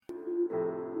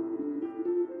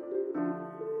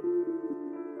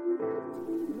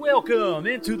Welcome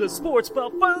into the Sports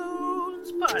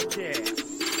Buffoons Podcast.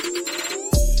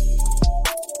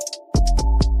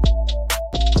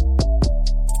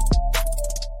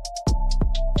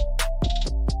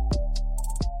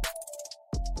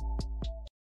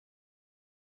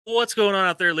 What's going on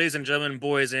out there, ladies and gentlemen,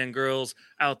 boys and girls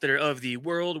out there of the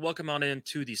world? Welcome on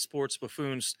into the Sports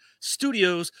Buffoons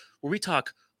Studios, where we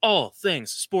talk all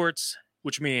things sports,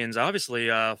 which means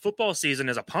obviously football season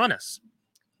is upon us.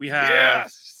 We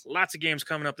have lots of games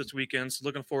coming up this weekend, so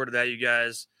looking forward to that, you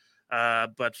guys.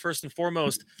 But first and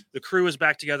foremost, the crew is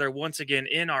back together once again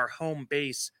in our home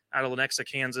base out of Lenexa,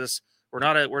 Kansas. We're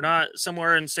not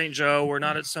somewhere in St. Joe. We're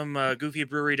not at some goofy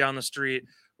brewery down the street.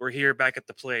 We're here back at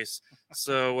the place.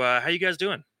 So how you guys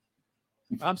doing?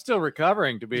 I'm still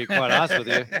recovering, to be quite honest with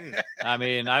you. I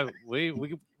mean,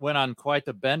 we went on quite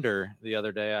the bender the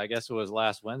other day. I guess it was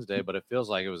last Wednesday, but it feels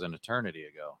like it was an eternity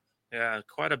ago. Yeah,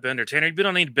 quite a bender. Tanner, you been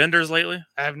on any benders lately?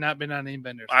 I have not been on any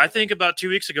benders. I think about 2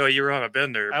 weeks ago you were on a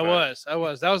bender. I was.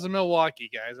 That was in Milwaukee,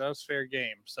 guys. That was fair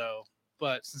game. So,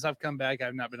 but since I've come back,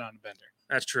 I've not been on a bender.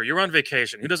 That's true. You're on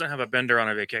vacation. Who doesn't have a bender on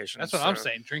a vacation? That's what I'm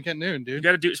saying. Drink at noon, dude. You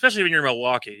got to do, especially when you're in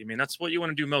Milwaukee. I mean, that's what you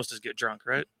want to do most is get drunk,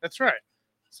 right? That's right.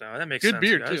 So that makes sense. Good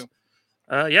beer, guys.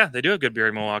 too. Yeah, they do have good beer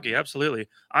in Milwaukee. Absolutely.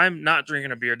 I'm not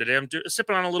drinking a beer today. I'm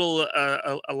sipping on a little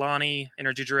Alani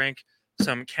energy drink,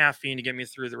 some caffeine to get me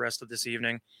through the rest of this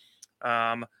evening.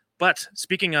 But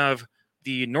speaking of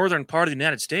the northern part of the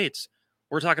United States,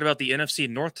 we're talking about the NFC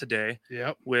North today.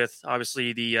 Yep. With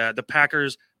obviously the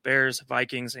Packers, Bears,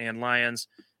 Vikings, and Lions.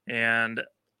 And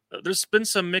there's been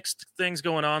some mixed things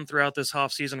going on throughout this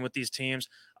offseason with these teams.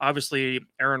 Obviously,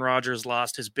 Aaron Rodgers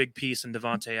lost his big piece in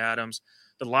Devontae Adams.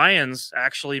 The Lions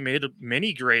actually made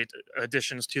many great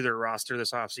additions to their roster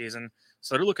this offseason,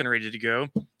 so they're looking ready to go.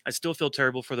 I still feel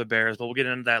terrible for the Bears, but we'll get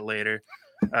into that later.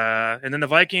 And then the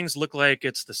Vikings look like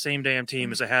it's the same damn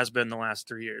team as it has been the last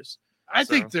 3 years. I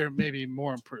think they're maybe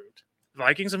more improved.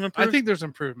 Vikings have improved? I think there's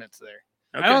improvements there.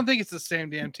 Okay. I don't think it's the same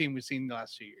damn team we've seen the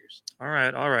last 2 years. All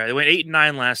right. They went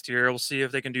 8-9 last year. We'll see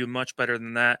if they can do much better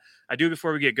than that. I do,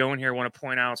 before we get going here, want to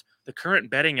point out the current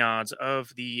betting odds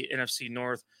of the NFC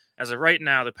North. As of right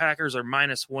now, the Packers are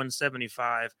minus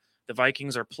 175. The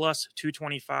Vikings are plus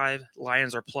 225.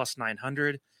 Lions are plus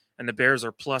 900. And the Bears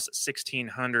are plus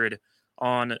 1,600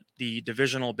 on the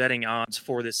divisional betting odds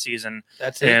for this season.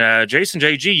 That's it. And Jason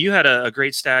JG, you had a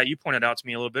great stat you pointed out to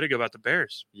me a little bit ago about the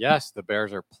Bears. Yes, the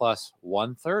Bears are plus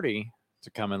 130 to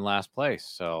come in last place.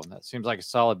 So that seems like a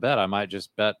solid bet. I might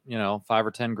just bet, $5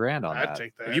 or $10 grand on that. I'd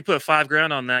take that. If you put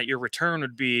 $5,000 on that, your return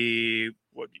would be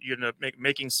what you end up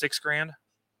making $6,000.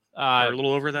 Or a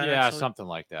little over that, yeah, actually? Something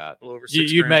like that. A little over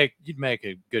You'd $6,000. you'd make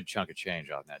a good chunk of change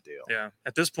on that deal. Yeah,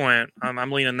 at this point, I'm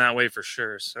leaning that way for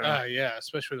sure. So, yeah,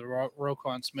 especially with the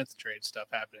Roquan Smith trade stuff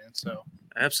happening. So,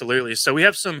 absolutely. So we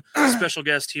have some special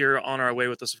guests here on our way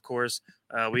with us. Of course,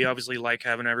 we obviously like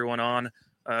having everyone on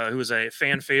who is a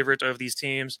fan favorite of these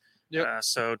teams. Yep.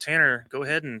 So Tanner, go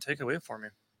ahead and take it away for me.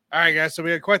 All right, guys. So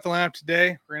we had quite the lineup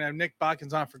today. We're gonna have Nick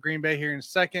Botkins on for Green Bay here in a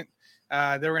second.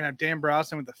 Then we're going to have Dan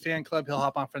Browson with the fan club. He'll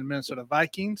hop on for the Minnesota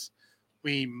Vikings.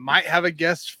 We might have a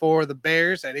guest for the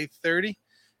Bears at 8:30.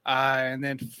 And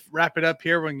then wrap it up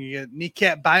here when you get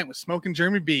Kneecap Bite with Smoking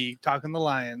Jeremy B talking the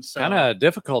Lions. So, kind of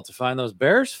difficult to find those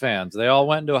Bears fans. They all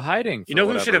went into a hiding. You know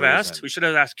who we should have asked? We should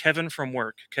have asked Kevin from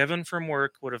work. Kevin from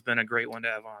work would have been a great one to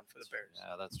have on for the Bears.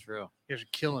 Yeah, that's true. You guys are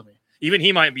killing me. Even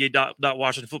he might be not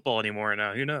watching football anymore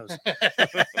now. Who knows?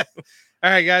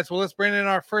 All right, guys. Well, let's bring in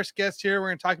our first guest here. We're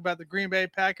going to talk about the Green Bay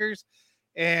Packers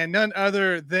and none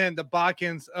other than the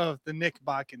Botkins of the Nick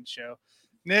Botkins Show.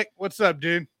 Nick, what's up,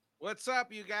 dude? What's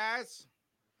up, you guys?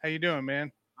 How you doing,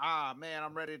 man? Man,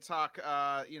 I'm ready to talk,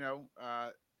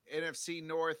 NFC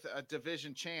North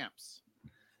division champs.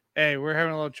 Hey, we're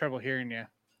having a little trouble hearing you.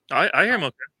 I hear him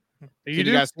okay. You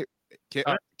do? Guys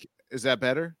is that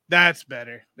better? That's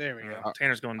better. There we go.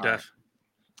 Tanner's going deaf.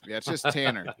 Yeah, it's just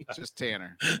Tanner. Just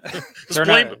Tanner.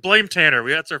 Blame Tanner.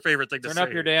 That's our favorite thing to say. Turn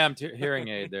up your damn hearing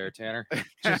aid there, Tanner.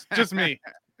 just me.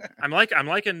 I'm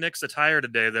liking Nick's attire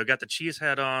today, though. Got the cheese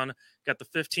hat on, got the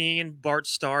 15 Bart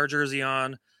Starr jersey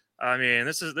on. I mean,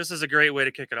 this is a great way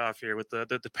to kick it off here with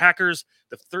the Packers,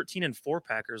 the 13-4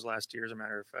 Packers last year, as a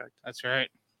matter of fact. That's right.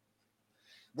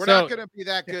 We're not going to be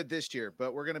that good this year,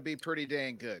 but we're going to be pretty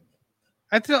dang good.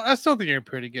 I still think you're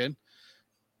pretty good.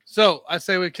 So I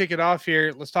say we kick it off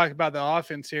here. Let's talk about the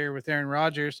offense here with Aaron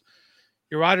Rodgers.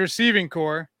 Your wide receiving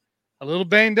core, a little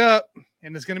banged up,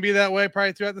 and it's going to be that way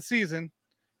probably throughout the season,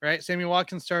 right? Sammy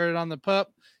Watkins started on the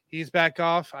PUP. He's back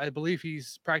off. I believe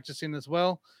he's practicing as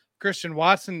well. Christian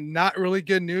Watson, not really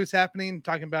good news happening.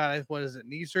 Talking about,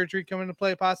 knee surgery coming into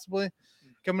play possibly.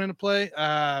 coming into play.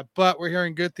 But we're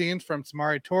hearing good things from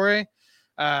Samari Torre,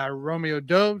 Romeo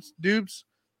Dubes,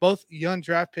 both young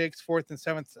draft picks, fourth and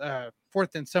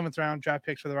seventh round draft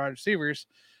picks for the wide receivers.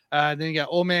 Then you got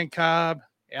Old Man Cobb,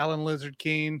 Alan Lizard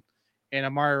King, and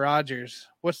Amari Rogers.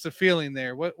 What's the feeling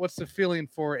there? What's the feeling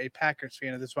for a Packers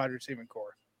fan of this wide receiving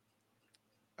core?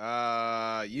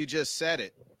 You just said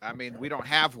it. I mean, we don't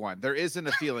have one. There isn't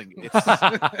a feeling.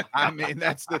 I mean,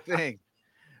 that's the thing.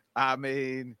 I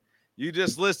mean, you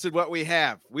just listed what we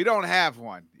have. We don't have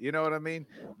one. You know what I mean?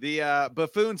 The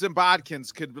Buffoons and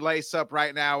Bodkins could lace up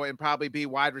right now and probably be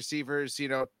wide receivers,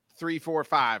 3, 4,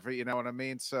 5. You know what I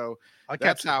mean? So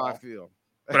that's how I feel.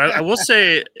 But I will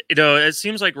say, it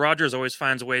seems like Rodgers always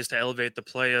finds ways to elevate the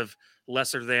play of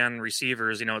lesser than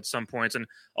receivers, at some points. And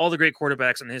all the great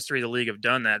quarterbacks in the history of the league have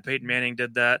done that. Peyton Manning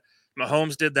did that.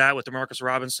 Mahomes did that with DeMarcus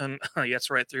Robinson. He gets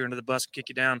right through into the bus, kick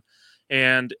you down.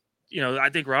 And, I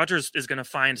think Rodgers is going to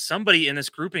find somebody in this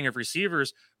grouping of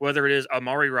receivers, whether it is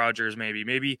Amari Rogers,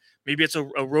 maybe it's a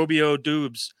Romeo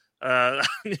Dubes.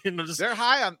 They're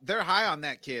high on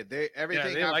that kid.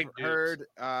 Everything I've heard,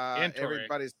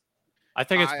 everybody's. I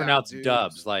think it's pronounced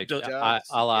Dubs, like Dubs.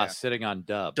 a la sitting on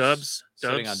Dubs.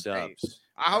 Sitting on Dubs. Hey,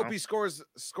 I hope he scores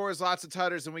lots of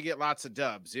tutters and we get lots of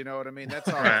dubs. You know what I mean? That's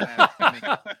all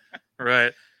right.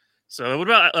 Right. So what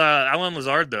about Alan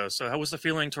Lazard though? So how was the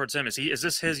feeling towards him? Is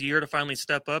this his year to finally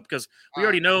step up? Because we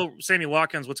already know Sammy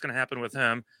Watkins, what's going to happen with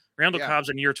him. Randall Cobb's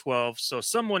in year 12. So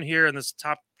someone here in this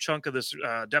top chunk of this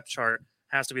depth chart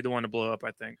has to be the one to blow up,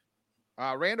 I think.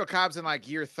 Randall Cobb's in like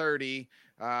year 30.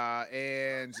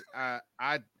 And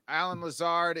Alan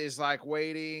Lazard is like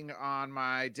waiting on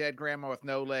my dead grandma with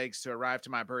no legs to arrive to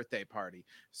my birthday party.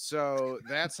 So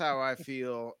that's how I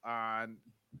feel on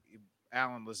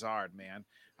Alan Lazard, man.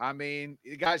 I mean,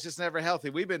 the guy's just never healthy.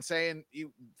 We've been saying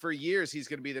for years he's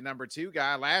going to be the number 2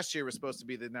 guy. Last year was supposed to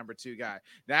be the number 2 guy.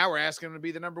 Now we're asking him to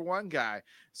be the number 1 guy.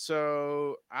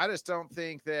 So I just don't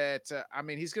think that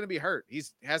he's going to be hurt. He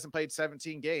hasn't played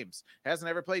 17 games, hasn't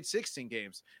ever played 16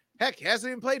 games. Heck, hasn't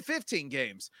even played 15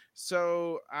 games.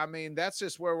 So, that's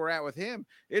just where we're at with him.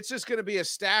 It's just going to be a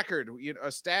staggered.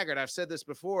 I've said this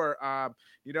before.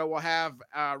 We'll have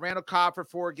Randall Cobb for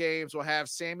 4 games. We'll have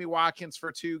Sammy Watkins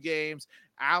for 2 games,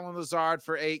 Alan Lazard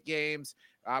for 8 games.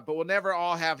 But we'll never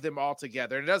all have them all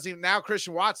together. It doesn't even now.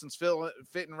 Christian Watson's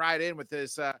fitting right in with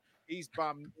this. He's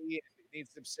bummed. He needs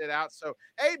to sit out. So,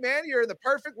 hey, man, you're in the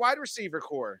perfect wide receiver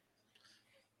core.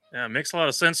 Yeah, it makes a lot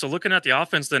of sense. So looking at the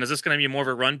offense, then, is this going to be more of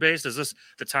a run-based? Is this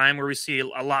the time where we see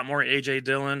a lot more A.J.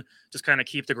 Dillon just kind of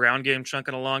keep the ground game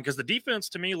chunking along? Because the defense,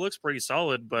 to me, looks pretty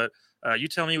solid, but you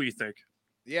tell me what you think.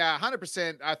 Yeah,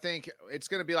 100%. I think it's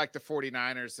going to be like the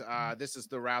 49ers. This is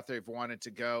the route they've wanted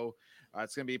to go.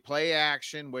 It's going to be play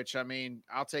action, which,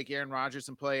 I'll take Aaron Rodgers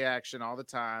and play action all the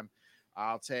time.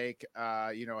 I'll take,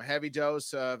 a heavy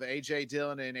dose of A.J.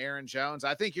 Dillon and Aaron Jones.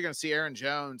 I think you're going to see Aaron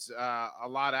Jones a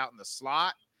lot out in the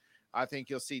slot. I think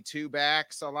you'll see 2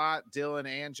 backs a lot, Dillon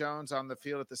and Jones on the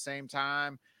field at the same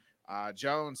time.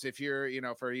 Jones, if you're,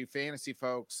 for you fantasy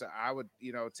folks, I would,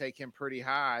 take him pretty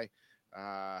high.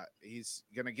 He's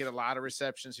going to get a lot of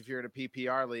receptions if you're in a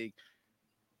PPR league.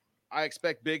 I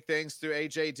expect big things through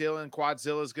A.J. Dillon.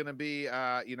 Quadzilla is going to be,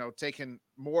 taking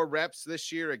more reps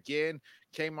this year. Again,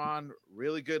 came on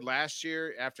really good last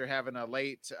year after having a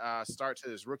late start to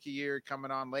his rookie year,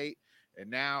 coming on late. And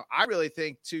now I really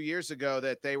think 2 years ago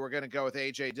that they were going to go with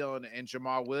A.J. Dillon and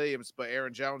Jamal Williams, but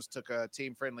Aaron Jones took a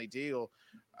team-friendly deal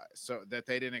so that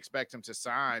they didn't expect him to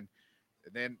sign.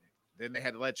 And then they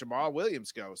had to let Jamal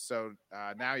Williams go. So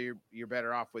now you're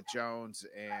better off with Jones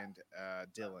and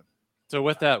Dillon. So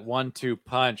with that 1-2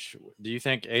 punch, do you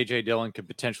think A.J. Dillon could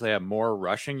potentially have more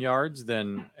rushing yards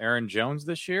than Aaron Jones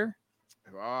this year?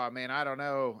 Oh, man, I don't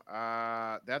know.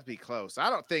 That'd be close. I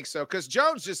don't think so, because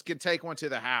Jones just can take one to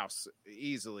the house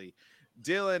easily.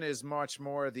 Dillon is much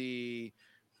more the,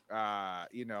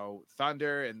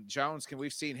 thunder, and Jones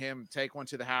we've seen him take one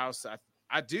to the house.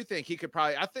 I do think he could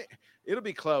probably. I think it'll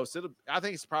be close. I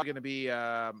think it's probably going to be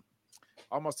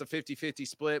almost a 50-50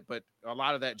 split, but a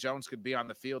lot of that Jones could be on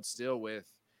the field still with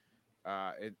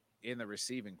in the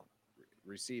receiving.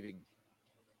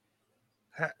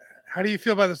 How do you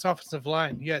feel about this offensive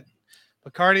line? You got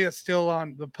McCarty that's still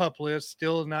on the PUP list,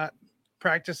 still not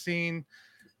practicing.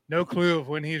 No clue of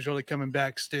when he's really coming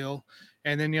back still.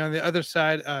 And then on the other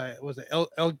side, was it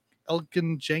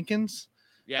Elgin Jenkins?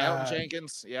 Yeah, Elgin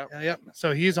Jenkins. Yep. Yep.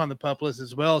 So he's on the PUP list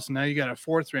as well. So now you got a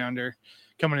 4th rounder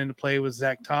coming into play with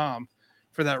Zach Tom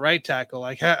for that right tackle.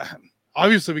 Like,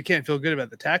 obviously, we can't feel good about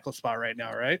the tackle spot right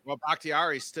now, right? Well,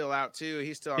 Bakhtiari's still out too.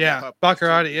 He's still on the PUP.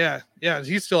 Bakhtiari, yeah,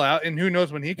 he's still out, and who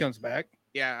knows when he comes back.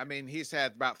 Yeah, I mean, he's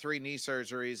had about 3 knee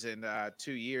surgeries in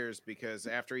 2 years because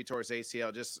after he tore his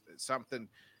ACL, just something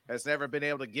has never been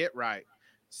able to get right.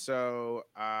 So,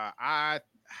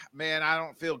 man, I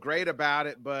don't feel great about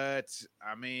it, but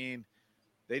I mean,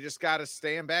 they just got to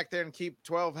stand back there and keep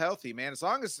 12 healthy, man. As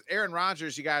long as Aaron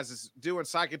Rodgers, you guys, is doing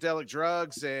psychedelic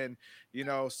drugs and,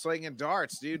 slinging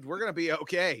darts, dude, we're going to be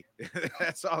okay.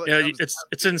 That's all. Yeah,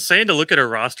 it's insane to look at a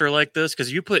roster like this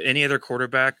because you put any other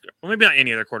quarterback, well, maybe not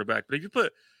any other quarterback, but if you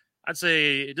put, I'd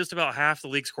say just about half the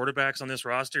league's quarterbacks on this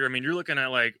roster, I mean, you're looking at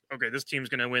like, okay, this team's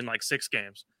going to win like 6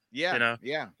 games. Yeah.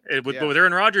 But with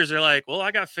Aaron Rodgers, they're like, well,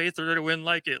 I got faith they're going to win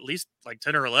like at least like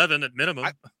 10 or 11 at minimum.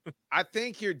 I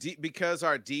think because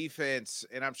our defense,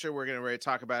 and I'm sure we're going to really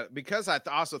talk about it, because I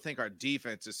also think our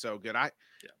defense is so good.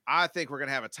 I think we're going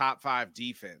to have a top 5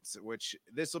 defense, which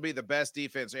this will be the best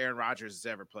defense Aaron Rodgers has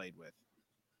ever played with.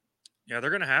 Yeah, they're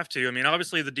going to have to. I mean,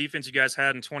 obviously the defense you guys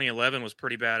had in 2011 was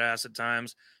pretty badass at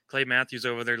times. Clay Matthews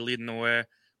over there leading the way.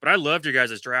 But I loved your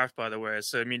guys' draft, by the way.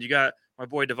 So, I mean, you got my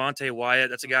boy Devontae Wyatt.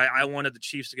 That's a guy I wanted the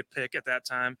Chiefs to get pick at that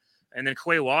time. And then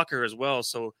Quay Walker as well.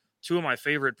 So 2 of my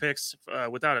favorite picks,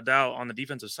 without a doubt, on the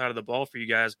defensive side of the ball for you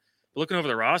guys. But looking over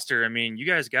the roster, I mean, you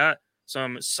guys got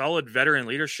some solid veteran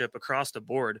leadership across the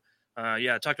board. I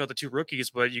talked about the 2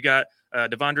 rookies, but you got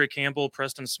Devondre Campbell,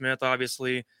 Preston Smith,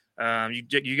 obviously.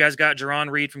 You guys got Jerron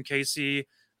Reed from KC.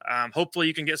 Hopefully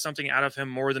you can get something out of him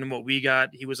more than what we got.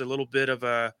 He was a little bit of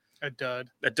a dud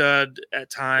at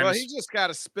times. Well, he just got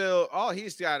to spill. All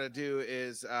he's got to do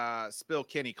is spill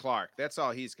Kenny Clark. That's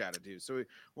all he's got to do. So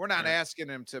we're not asking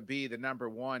him to be the number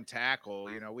 1 tackle.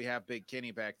 We have Big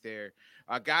Kenny back there.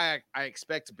 A guy I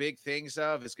expect big things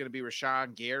of is going to be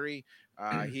Rashawn Gary.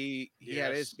 He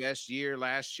had his best year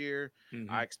last year.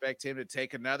 Mm-hmm. I expect him to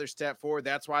take another step forward.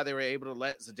 That's why they were able to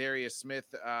let Zadarius Smith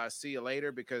see you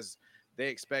later, because they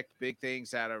expect big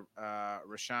things out of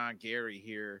Rashawn Gary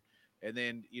here. And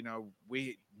then,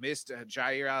 we missed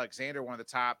Jair Alexander, one of the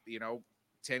top,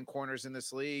 10 corners in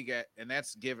this league. And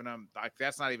that's giving them, like,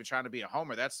 that's not even trying to be a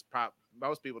homer. That's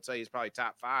most people tell you he's probably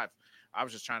top 5. I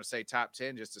was just trying to say top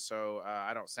 10 just so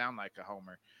I don't sound like a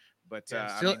homer. But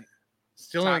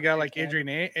still only got like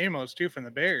Adrian Amos too from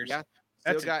the Bears. Yeah.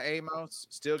 Got Amos.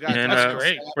 Still got. And that's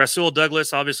great. Rasul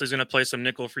Douglas obviously is going to play some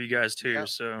nickel for you guys too. Yeah.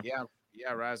 So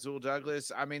Yeah. Rasul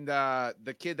Douglas. I mean,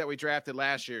 the kid that we drafted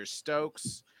last year,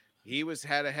 Stokes, he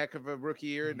had a heck of a rookie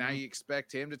year. Mm-hmm. Now you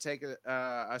expect him to take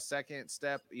a second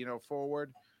step,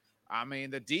 forward. I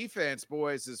mean, the defense,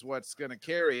 boys, is what's going to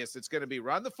carry us. It's going to be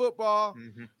run the football,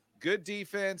 good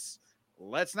defense.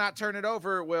 Let's not turn it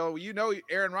over. Well,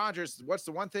 Aaron Rodgers, what's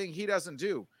the one thing he doesn't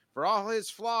do? For all his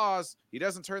flaws, he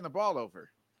doesn't turn the ball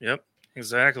over. Yep,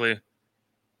 exactly.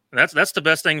 That's the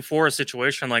best thing for a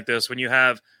situation like this, when you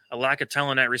have a lack of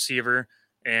talent at receiver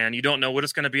and you don't know what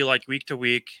it's going to be like week to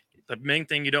week. The main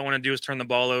thing you don't want to do is turn the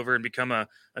ball over and become a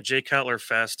Jay Cutler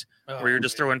fest where you're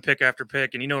just throwing pick after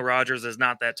pick. And Rodgers is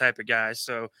not that type of guy.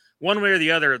 So one way or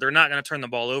the other, they're not going to turn the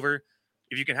ball over.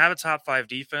 If you can have a top 5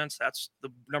 defense, that's the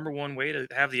number 1 way to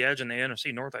have the edge in the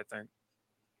NFC North, I think.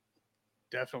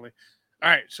 Definitely. All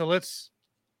right, so let's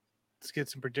get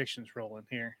some predictions rolling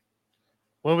here.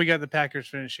 What we got the Packers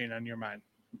finishing on your mind?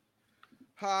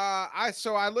 I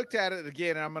looked at it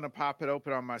again, and I'm going to pop it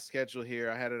open on my schedule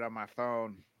here. I had it on my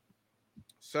phone.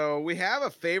 So we have a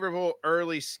favorable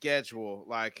early schedule.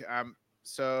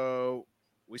 So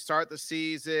we start the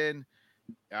season,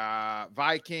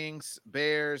 Vikings,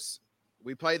 Bears.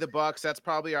 We play the Bucks. That's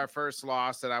probably our first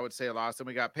loss that I would say a loss. Then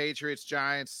we got Patriots,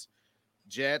 Giants,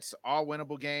 Jets, all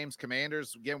winnable games.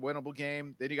 Commanders, again, winnable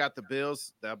game. Then you got the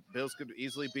Bills. The Bills could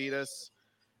easily beat us.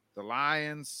 The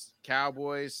Lions,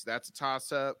 Cowboys, that's a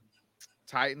toss-up.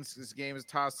 Titans, this game is a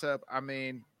toss-up. I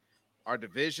mean, our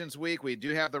division's weak. We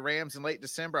do have the Rams in late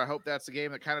December. I hope that's the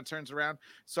game that kind of turns around.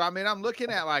 So, I mean, I'm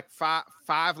looking at like 4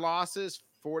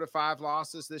 to 5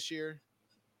 losses this year.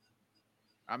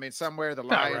 I mean, somewhere the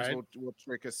Lions will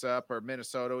trick us up, or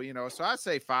Minnesota, So I'd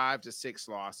say 5 to 6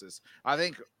 losses. I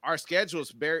think our schedule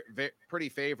is pretty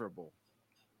favorable.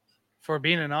 For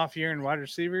being an off year in wide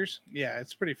receivers, yeah,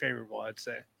 it's pretty favorable, I'd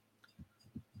say.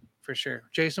 For sure.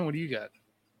 Jason, what do you got?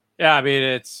 Yeah, I mean,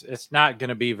 it's not going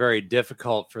to be very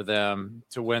difficult for them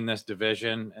to win this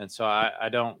division. And so I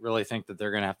don't really think that they're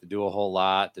going to have to do a whole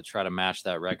lot to try to match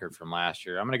that record from last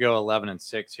year. I'm going to go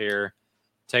 11-6 here,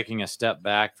 taking a step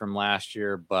back from last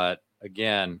year. But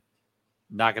again,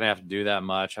 not going to have to do that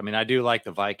much. I mean, I do like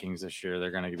the Vikings this year. They're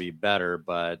going to be better,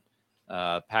 but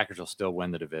Packers will still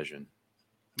win the division.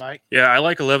 Mike? Yeah, I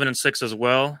like 11-6 as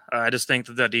well. I just think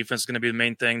that defense is going to be the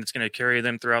main thing that's going to carry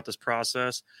them throughout this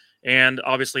process. And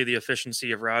obviously the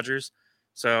efficiency of Rodgers.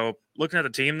 So looking at the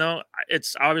team, though,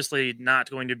 it's obviously not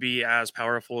going to be as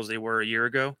powerful as they were a year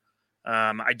ago.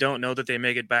 I don't know that they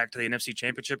make it back to the NFC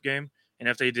Championship game, and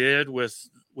if they did, with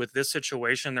this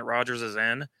situation that Rodgers is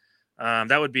in,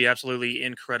 that would be absolutely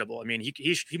incredible. I mean,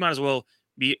 he might as well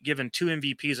be given 2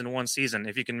 MVPs in one season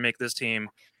if he can make this team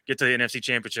get to the NFC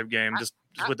Championship game just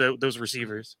with those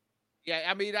receivers. Yeah,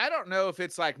 I mean, I don't know if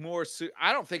it's like more.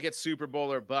 I don't think it's Super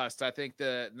Bowl or bust. I think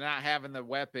the not having the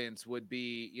weapons would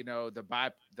be,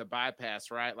 the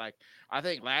bypass, right? Like, I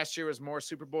think last year was more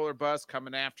Super Bowl or bust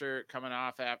coming off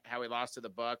how he lost to the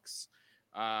Bucks,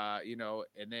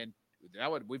 and then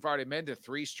we've already been to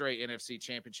 3 straight NFC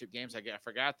Championship games. I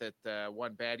forgot that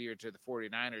one bad year to the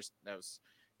 49ers. That was,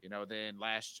 then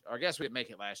I guess we didn't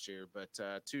make it last year, but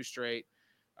 2 straight.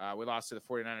 We lost to the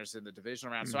 49ers in the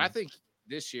divisional round. So I think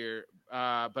this year,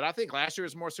 but I think last year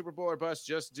was more Super Bowl or bust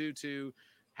just due to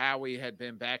how we had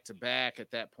been back to back at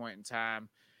that point in time,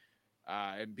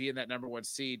 and being that number 1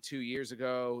 seed 2 years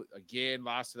ago. Again,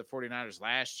 lost to the 49ers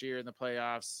last year in the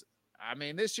playoffs. I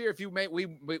mean, this year, if you make,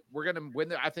 we're going to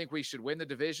win. I think we should win the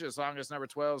division as long as number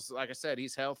 12's, like I said,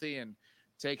 he's healthy and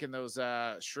taking those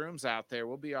shrooms out there.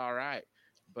 We'll be all right.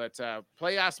 But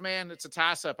playoffs, man, it's a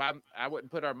toss up. I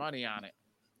wouldn't put our money on it.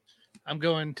 I'm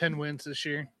going 10 wins this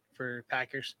year for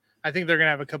Packers. I think they're going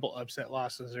to have a couple upset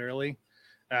losses early.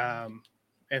 And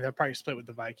they'll probably split with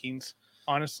the Vikings,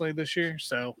 honestly, this year.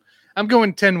 So I'm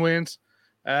going 10 wins.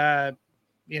 We'll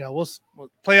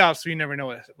playoffs, you never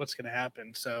know what's going to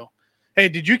happen. So, hey,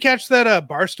 did you catch that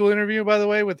Barstool interview, by the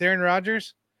way, with Aaron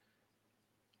Rodgers?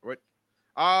 What?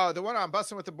 The one on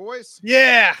Busting with the Boys?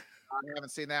 Yeah. I haven't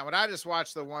seen that one. I just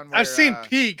watched the one where I've seen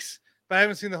peaks, but I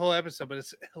haven't seen the whole episode. But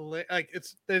it's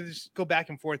they just go back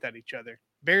and forth at each other.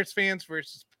 Bears fans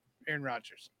versus Aaron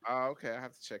Rodgers. Oh, okay. I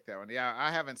have to check that one. Yeah, I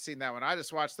haven't seen that one. I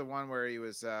just watched the one where he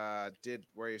was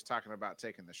talking about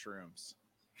taking the shrooms.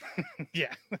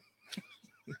 Yeah.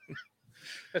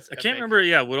 I can't remember.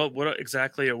 Yeah, what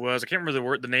exactly it was. I can't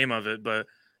remember the name of it, but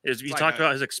he talked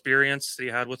about his experience that he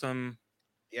had with them.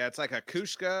 Yeah, it's like a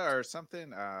Kushka or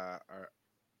something.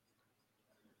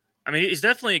 I mean, he's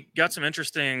definitely got some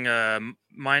interesting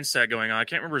mindset going on. I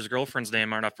can't remember his girlfriend's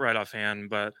name right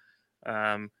offhand, but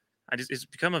it's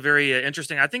become a very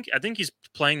interesting. I think he's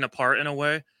playing the part in a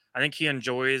way. I think he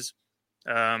enjoys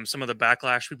some of the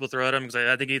backlash people throw at him because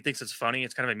I think he thinks it's funny.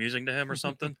 It's kind of amusing to him or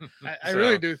something. I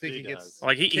really do think he gets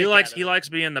like he likes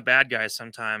being the bad guy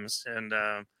sometimes, and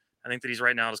I think that he's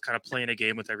right now just kind of playing a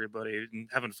game with everybody and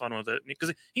having fun with it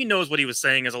because he knows what he was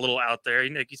saying is a little out there.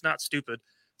 He's not stupid.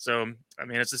 So, I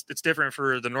mean, it's different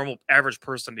for the normal average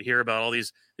person to hear about all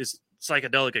these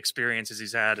psychedelic experiences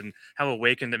he's had and how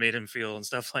awakened it made him feel and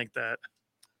stuff like that.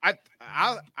 I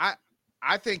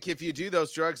think if you do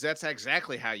those drugs, that's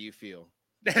exactly how you feel.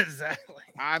 Exactly.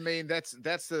 I mean, that's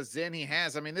the zen he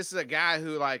has. I mean, this is a guy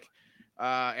who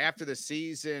after the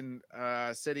season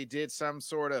said he did some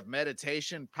sort of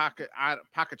meditation pocket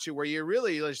chew where you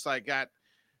really just got,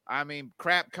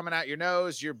 crap coming out your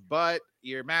nose, your butt,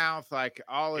 your mouth, like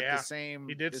all at the same.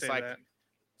 He did say that.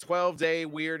 12-day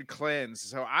weird cleanse.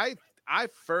 So I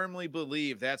firmly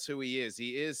believe that's who he is.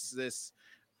 He is this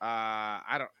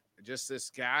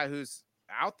this guy who's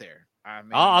out there. I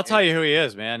mean, I'll tell you who he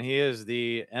is, man. He is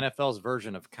the NFL's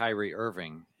version of Kyrie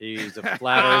Irving. He's a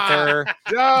flat earther.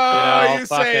 No, you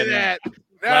say that. No.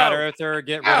 Flat earther,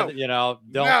 get rid of it,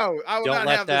 don't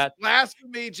let that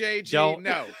blasphemy, JG.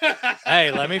 No.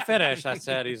 Hey, let me finish. I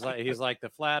said he's like the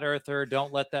flat earther.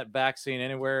 Don't let that vaccine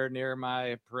anywhere near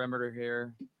my perimeter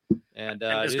here. And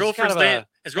his girlfriend's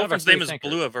name is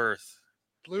Blue of Earth.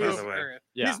 Blue of Earth.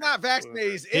 Yeah. He's not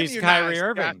vaccinated. He's Kyrie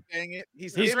Irving. Dang it.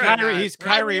 He's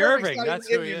Kyrie Irving. That's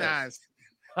who he is.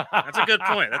 That's a good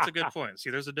point. See,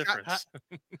 there's a difference.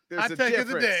 Hot take of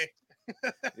the day.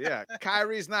 Yeah,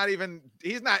 Kyrie's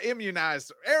he's not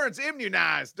immunized. Aaron's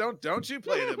immunized. Don't you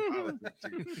play them.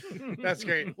 That's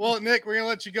great. Well, Nick, we're gonna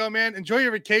let you go, man. Enjoy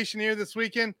your vacation here this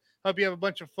weekend. Hope you have a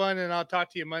bunch of fun, and I'll talk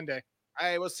to you Monday.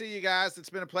 Hey, we'll see you guys. It's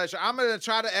been a pleasure. I'm gonna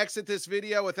try to exit this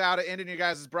video without it ending your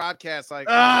guys' broadcast. Oh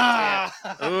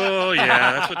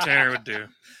yeah, that's what Tanner would do.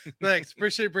 Thanks.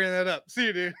 Appreciate bringing that up. See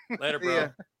you, dude. Later, bro.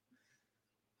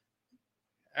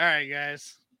 All right,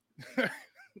 guys.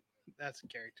 That's a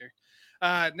character.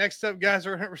 Next up, guys,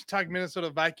 we're talking Minnesota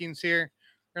Vikings here.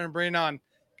 We're going to bring on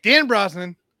Dan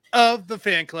Brosnan of the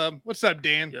fan club. What's up,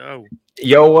 Dan?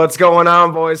 Yo, what's going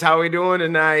on, boys? How we doing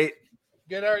tonight?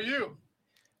 Good. How are you?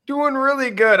 Doing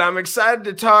really good. I'm excited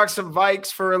to talk some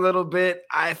Vikes for a little bit.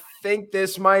 I think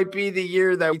this might be the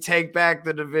year that we take back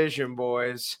the division,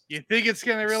 boys. You think it's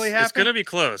going to really happen? It's going to be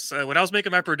close. When I was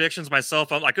making my predictions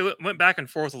myself, I went back and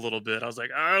forth a little bit. I was like,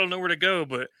 I don't know where to go,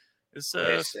 but It's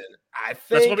Listen, I think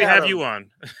that's what we out have of- you on.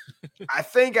 I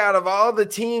think out of all the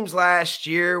teams last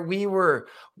year,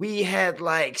 we had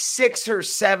like 6 or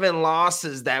 7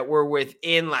 losses that were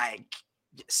within like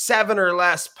 7 or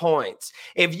less points.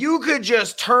 If you could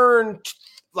just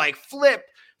flip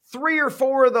 3 or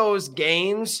 4 of those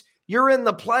games, you're in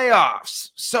the playoffs.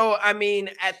 So, I mean,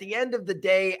 at the end of the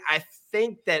day, I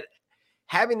think that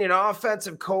having an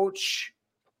offensive coach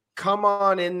come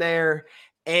on in there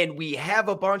and we have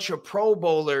a bunch of Pro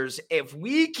Bowlers, if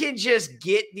we can just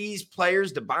get these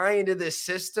players to buy into this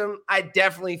system, I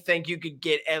definitely think you could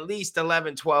get at least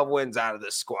 11, 12 wins out of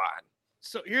this squad.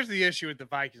 So here's the issue with the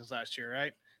Vikings last year,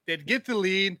 right? They'd get the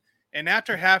lead, and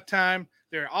after halftime,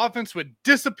 their offense would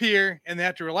disappear, and they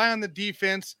have to rely on the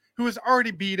defense, who was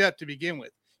already beat up to begin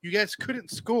with. You guys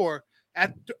couldn't score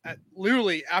at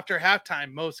literally after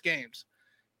halftime most games.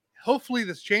 Hopefully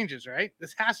this changes, right?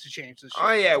 This has to change this year.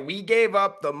 Oh, yeah. We gave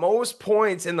up the most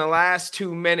points in the last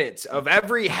 2 minutes of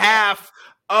every half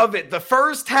of it. The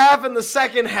first half and the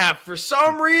second half. For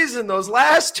some reason, those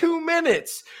last 2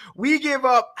 minutes, we give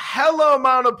up hella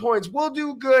amount of points. We'll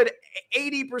do good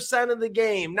 80% of the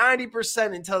game,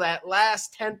 90% until that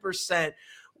last 10%.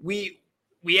 We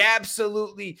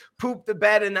absolutely pooped the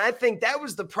bed. And I think that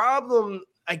was the problem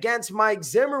against Mike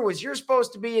Zimmer was you're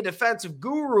supposed to be a defensive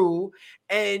guru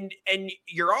and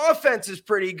your offense is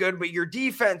pretty good, but your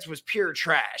defense was pure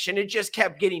trash. And it just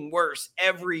kept getting worse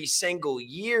every single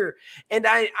year. And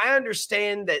I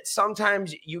understand that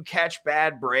sometimes you catch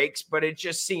bad breaks, but it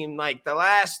just seemed like the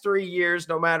last 3 years,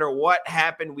 no matter what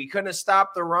happened, we couldn't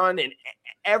stop the run and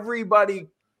everybody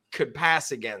could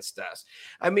pass against us.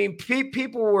 I mean,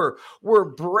 people were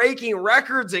breaking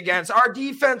records against our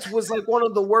defense. Was like one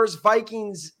of the worst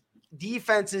Vikings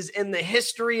defenses in the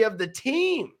history of the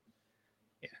team.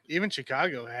 Yeah, even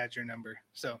Chicago had your number.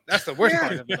 So that's the worst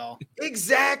part of it all.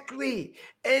 Exactly.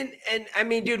 And I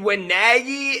mean, dude, when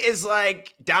Nagy is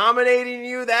like dominating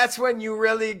you, that's when you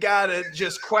really got to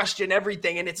just question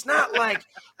everything. And it's not like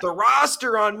the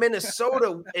roster on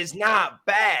Minnesota is not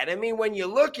bad. I mean, when you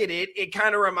look at it, it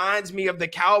kind of reminds me of the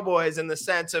Cowboys in the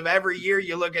sense of every year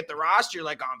you look at the roster,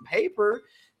 like on paper,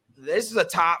 this is a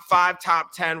top 5,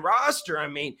 top 10 roster. I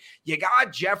mean, you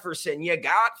got Jefferson, you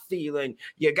got Thielen,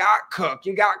 you got Cook,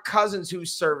 you got Cousins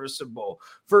who's serviceable.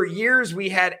 For years, we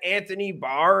had Anthony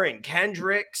Barr and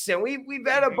Kendricks, and we've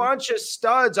had a bunch of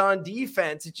studs on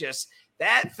defense. It just,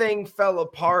 that thing fell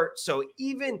apart. So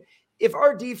even if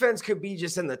our defense could be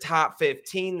just in the top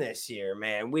 15 this year,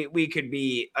 man, we could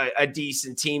be a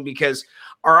decent team because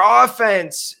our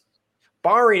offense,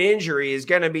 barring injury, is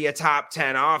going to be a top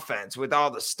 10 offense with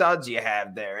all the studs you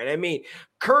have there. And I mean,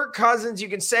 Kirk Cousins, you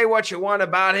can say what you want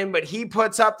about him, but he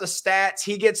puts up the stats.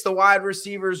 He gets the wide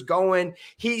receivers going.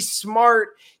 He's smart.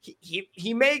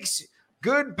 He makes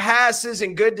good passes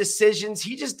and good decisions.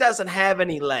 He just doesn't have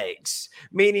any legs,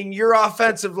 meaning your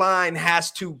offensive line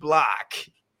has to block.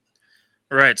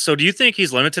 Right. So do you think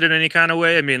he's limited in any kind of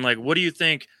way? I mean, like, what do you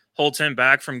think holds him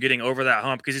back from getting over that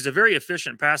hump? Because he's a very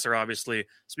efficient passer, obviously.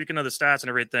 Speaking of the stats and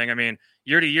everything, I mean,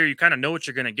 year to year, you kind of know what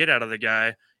you're going to get out of the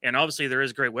guy. And obviously there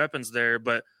is great weapons there,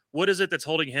 but what is it that's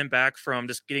holding him back from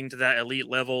just getting to that elite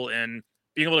level and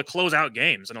being able to close out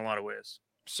games in a lot of ways?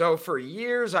 So for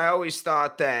years, I always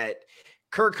thought that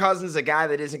Kirk Cousins is a guy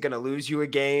that isn't going to lose you a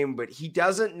game, but he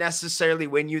doesn't necessarily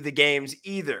win you the games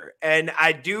either. And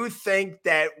I do think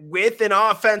that with an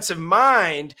offensive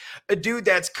mind, a dude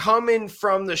that's coming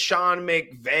from the Sean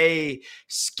McVay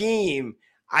scheme,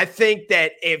 I think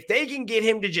that if they can get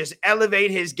him to just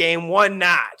elevate his game one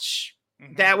notch,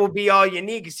 that will be all you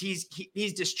need because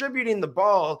he's distributing the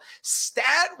ball.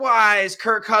 Stat-wise,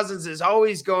 Kirk Cousins is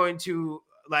always going to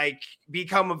like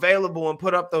become available and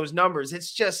put up those numbers.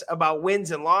 It's just about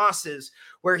wins and losses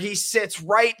where he sits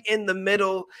right in the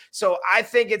middle. So I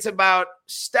think it's about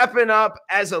stepping up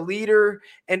as a leader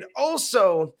and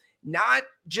also not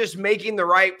just making the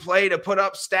right play to put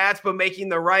up stats, but making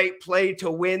the right play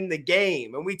to win the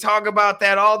game. And we talk about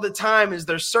that all the time is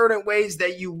there's certain ways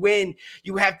that you win.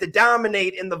 You have to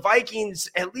dominate. And the Vikings,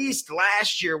 at least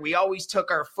last year, we always took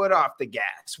our foot off the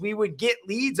gas. We would get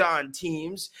leads on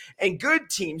teams and good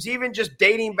teams, even just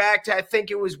dating back to, I think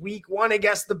it was week 1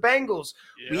 against the Bengals.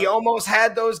 Yep. We almost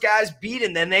had those guys beat,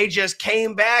 and then they just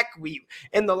came back.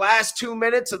 In the last 2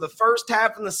 minutes of the first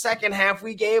half and the second half,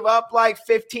 we gave up like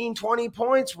 15, 20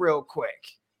 points real quick.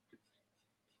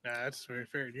 That's very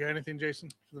fair. Do you have anything, Jason,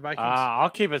 for the Vikings? I'll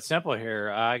keep it simple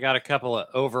here. I got a couple of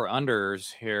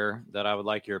over-unders here that I would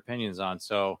like your opinions on.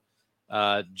 So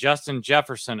Justin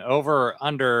Jefferson, over or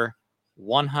under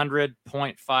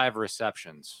 100.5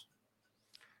 receptions.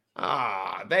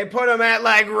 They put him at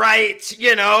like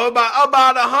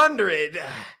about 100.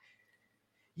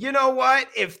 you know what?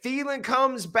 If Thielen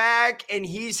comes back and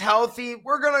he's healthy,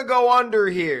 we're going to go under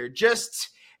here. Just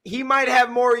he might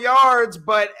have more yards,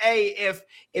 but hey,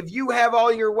 if you have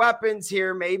all your weapons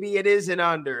here, maybe it is an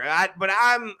under. But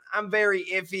I'm very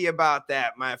iffy about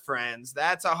that, my friends.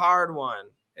 That's a hard one.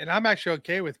 And I'm actually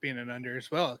okay with being an under as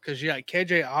well, because you got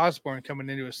KJ Osborne coming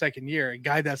into a second year, a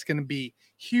guy that's going to be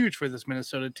huge for this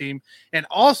Minnesota team. And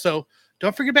also,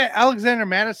 don't forget about Alexander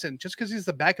Madison. Just because he's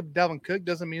the backup of Dalvin Cook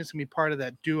doesn't mean it's going to be part of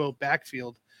that duo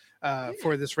backfield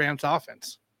for this Rams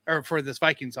offense, or for this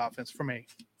Vikings offense from a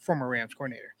former Rams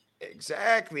coordinator.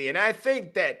 Exactly. And I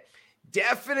think that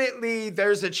definitely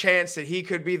there's a chance that he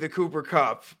could be the Cooper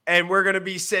Kupp. And we're going to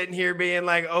be sitting here being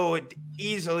like, oh,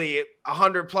 easily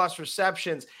 100+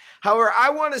 receptions. However, I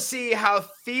want to see how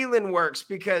Thielen works,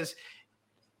 because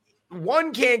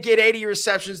one can't get 80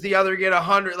 receptions, the other get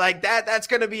 100. Like that's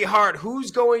going to be hard.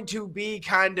 Who's going to be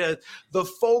kind of the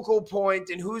focal point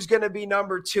and who's going to be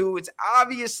number two? It's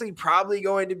obviously probably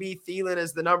going to be Thielen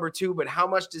as the number two, but how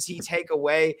much does he take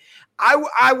away?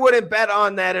 I wouldn't bet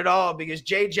on that at all, because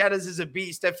Jay Jettas is a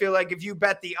beast. I feel like if you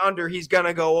bet the under, he's going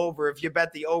to go over. If you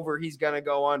bet the over, he's going to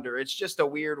go under. It's just a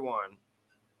weird one.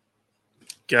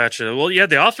 Gotcha. Well, yeah,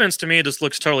 the offense to me just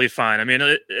looks totally fine. I mean,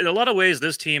 in a lot of ways,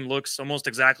 this team looks almost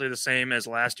exactly the same as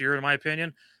last year, in my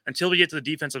opinion, until we get to the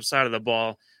defensive side of the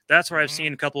ball. That's where I've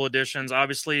seen a couple additions.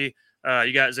 Obviously,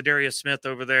 you got Zadarius Smith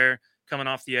over there coming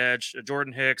off the edge,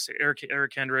 Jordan Hicks,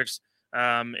 Eric Hendricks,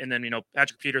 and then,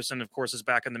 Patrick Peterson, of course, is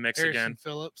back in the mix again. Harrison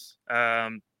Phillips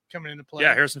coming into play.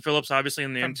 Yeah, Harrison Phillips, obviously,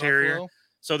 in the interior. Buffalo.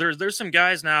 So there's some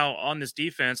guys now on this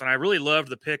defense, and I really loved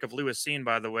the pick of Lewis Cine,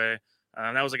 by the way.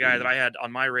 That was a guy that I had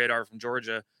on my radar from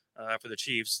Georgia for the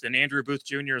Chiefs. Then Andrew Booth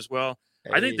Jr. as well.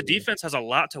 Hey. I think the defense has a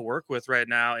lot to work with right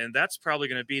now, and that's probably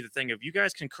going to be the thing. If you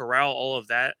guys can corral all of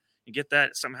that and get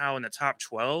that somehow in the top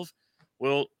 12,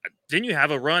 well, then you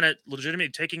have a run at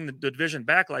legitimately taking the division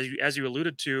back, as you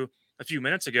alluded to a few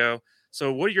minutes ago.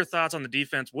 So what are your thoughts on the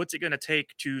defense? What's it going to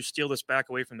take to steal this back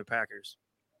away from the Packers?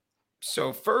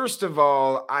 So first of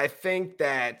all, I think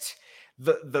that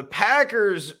the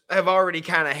Packers have already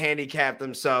kind of handicapped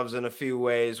themselves in a few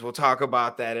ways. We'll talk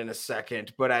about that in a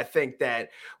second. But I think that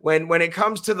when it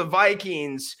comes to the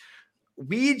Vikings,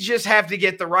 we just have to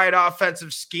get the right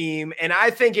offensive scheme. And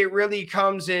I think it really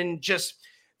comes in just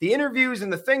the interviews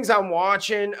and the things I'm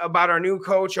watching about our new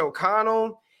coach,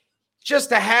 O'Connell.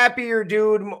 Just a happier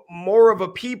dude, more of a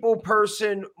people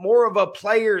person, more of a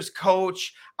player's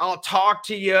coach. I'll talk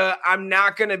to you. I'm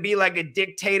not going to be like a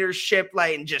dictatorship,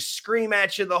 and just scream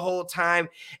at you the whole time.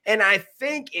 And I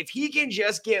think if he can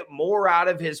just get more out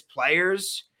of his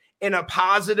players in a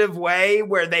positive way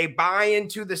where they buy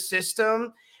into the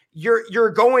system,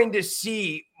 you're going to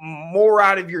see more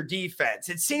out of your defense.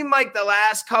 It seemed like the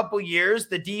last couple years,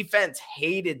 the defense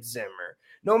hated Zimmer.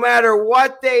 No matter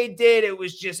what they did, it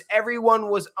was just everyone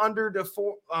was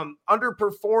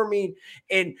underperforming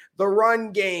in the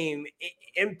run game,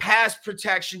 in pass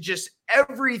protection, just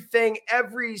everything,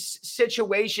 every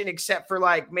situation except for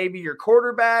maybe your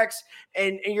quarterbacks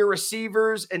and your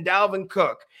receivers and Dalvin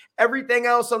Cook. Everything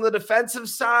else on the defensive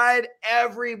side,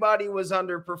 everybody was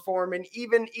underperforming,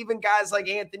 even guys like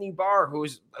Anthony Barr,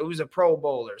 who's a Pro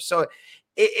Bowler. So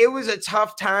it was a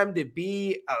tough time to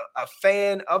be a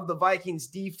fan of the Vikings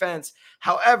defense.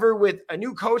 However, with a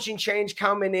new coaching change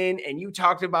coming in, and you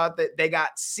talked about that they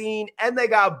got Cine and they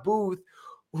got Booth,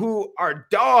 who are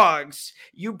dogs,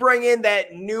 you bring in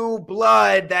that new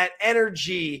blood, that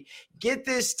energy, get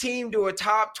this team to a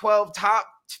top 12,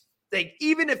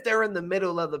 even if they're in the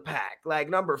middle of the pack, like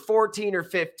number 14 or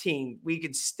 15, we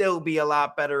could still be a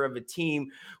lot better of a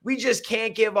team. We just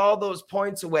can't give all those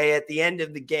points away at the end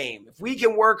of the game. If we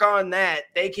can work on that,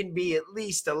 they can be at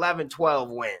least 11, 12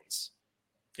 wins.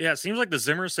 Yeah, it seems like the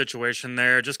Zimmer situation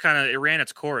there just kind of it ran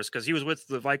its course, because he was with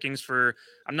the Vikings for,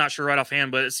 I'm not sure right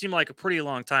offhand, but it seemed like a pretty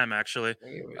long time, actually.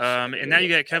 And now you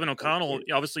got Kevin O'Connell,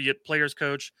 obviously you players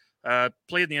coach,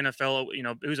 played in the NFL,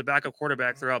 he was a backup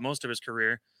quarterback throughout most of his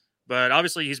career. But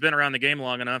obviously he's been around the game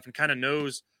long enough and kind of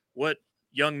knows what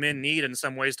young men need in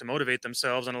some ways to motivate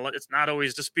themselves. And it's not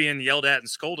always just being yelled at and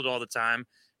scolded all the time.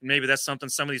 And maybe that's something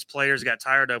some of these players got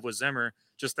tired of with Zimmer,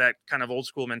 just that kind of old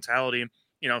school mentality.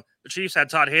 The Chiefs had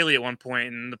Todd Haley at one point,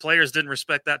 and the players didn't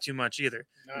respect that too much either.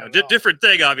 Different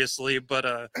thing, obviously,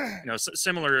 but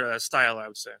similar style, I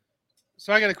would say.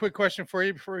 So I got a quick question for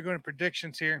you before we go into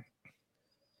predictions here.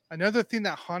 Another thing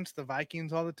that haunts the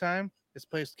Vikings all the time is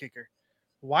place kicker.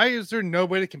 Why is there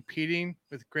nobody competing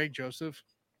with Greg Joseph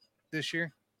this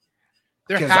year?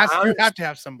 You have to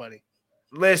have somebody.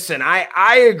 Listen,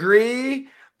 I agree,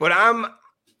 but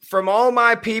from all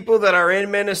my people that are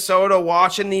in Minnesota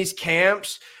watching these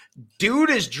camps, dude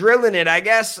is drilling it. I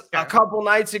guess a couple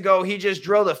nights ago, he just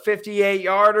drilled a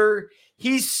 58-yarder.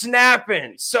 He's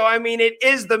snapping. So, I mean, it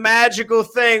is the magical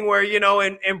thing where,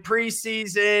 in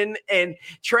preseason and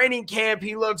training camp,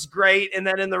 he looks great. And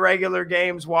then in the regular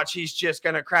games, watch, he's just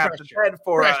going to crap the bed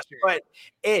for us. But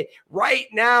right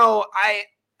now,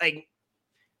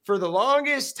 for the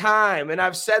longest time, and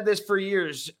I've said this for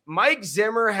years, Mike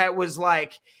Zimmer was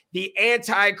like the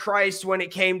Antichrist when it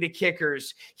came to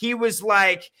kickers. He was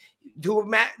like,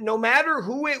 no matter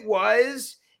who it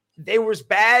was, there was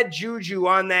bad juju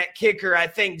on that kicker. I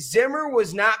think Zimmer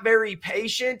was not very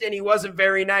patient and he wasn't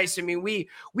very nice. I mean,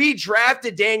 we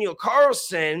drafted Daniel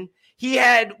Carlson. He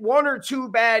had 1 or 2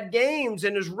 bad games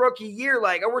in his rookie year.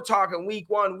 Like, we're talking week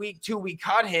 1, week 2, we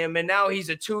cut him, and now he's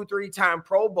a 2-3 time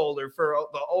Pro Bowler for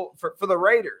the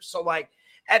Raiders. So, like,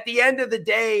 at the end of the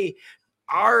day,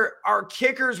 our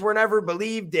kickers were never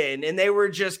believed in, and they were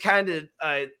just kind of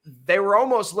they were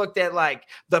almost looked at like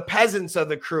the peasants of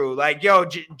the crew, like, yo,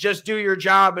 just do your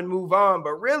job and move on.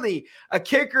 But really, a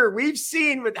kicker, we've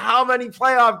seen with how many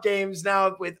playoff games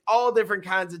now with all different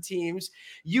kinds of teams,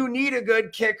 you need a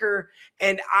good kicker.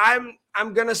 And I'm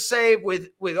gonna say with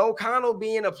O'Connell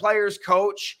being a player's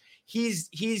coach,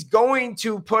 he's going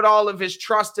to put all of his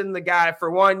trust in the guy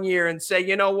for 1 year and say,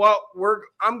 you know what,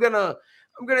 I'm going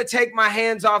to take my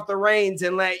hands off the reins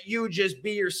and let you just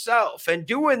be yourself. And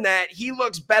doing that, he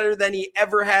looks better than he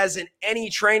ever has in any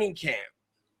training camp.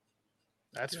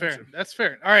 That's fair. That's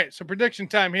fair. All right. So prediction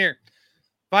time here.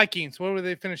 Vikings, what were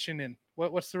they finishing in?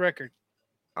 What's the record?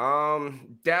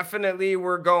 Definitely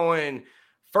we're going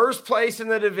first place in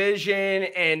the division,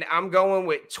 and I'm going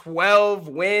with 12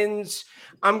 wins.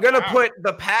 I'm going to put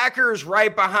the Packers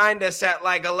right behind us at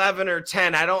like 11 or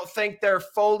 10. I don't think they're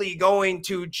fully going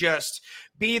to just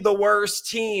be the worst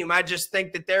team. I just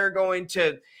think that they're going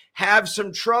to have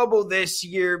some trouble this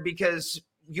year because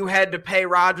you had to pay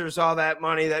Rodgers all that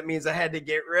money. That means I had to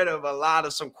get rid of a lot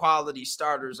of some quality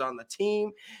starters on the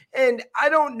team. And I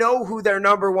don't know who their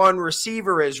number 1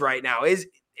 receiver is right now. Is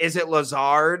it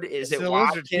Lazard? Is it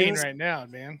Watkins? Lizard King right now,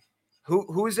 man.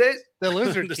 Who's it? The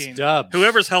Lizard King. Dubs.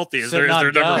 Whoever's healthy is their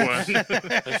number Dubs.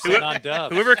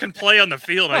 1. Whoever can play on the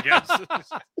field, I guess.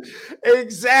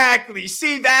 Exactly.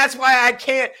 See, that's why I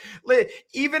can't.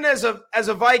 Even as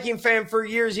a Viking fan for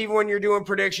years, even when you're doing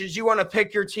predictions, you want to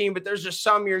pick your team, but there's just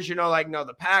some years, like, no,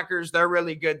 the Packers, they're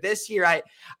really good. This year,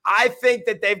 I think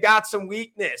that they've got some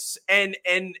weakness, and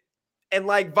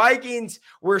like Vikings,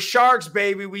 we're sharks,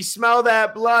 baby. We smell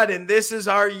that blood, and this is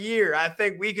our year. I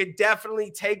think we could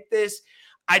definitely take this.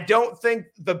 I don't think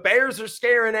the Bears are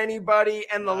scaring anybody,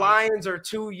 and the Lions are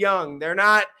too young. They're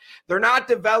not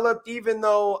developed, even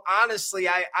though, honestly,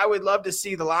 I would love to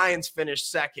see the Lions finish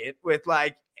second with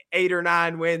like 8 or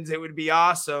 9 wins. It would be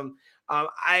awesome.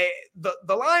 The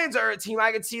Lions are a team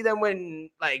I could see them win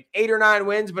like 8 or 9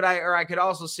 wins, but I could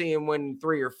also see them win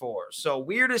 3 or 4. So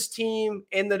weirdest team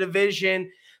in the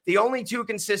division. The only 2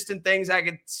 consistent things I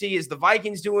could see is the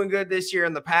Vikings doing good this year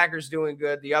and the Packers doing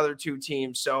good, the other 2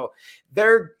 teams. So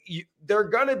they're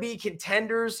going to be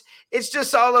contenders. It's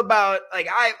just all about, like,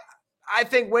 I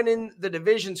think winning the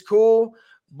division's cool,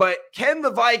 but can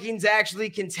the Vikings actually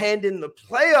contend in the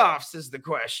playoffs is the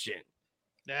question.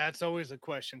 That's always a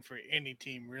question for any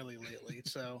team really lately.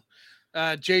 So,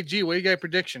 JG, what do you got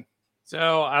prediction?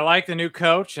 So I like the new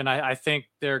coach, and I think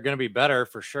they're going to be better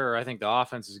for sure. I think the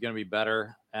offense is going to be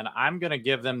better, and I'm going to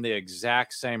give them the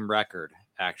exact same record,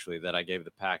 actually, that I gave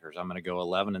the Packers. I'm going to go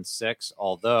 11-6,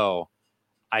 although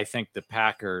I think the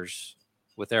Packers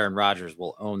with Aaron Rodgers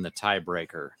will own the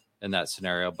tiebreaker in that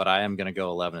scenario, but I am going to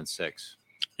go 11-6.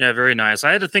 Yeah, very nice.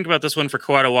 I had to think about this one for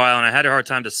quite a while, and I had a hard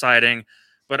time deciding,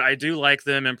 but I do like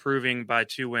them improving by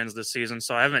 2 wins this season.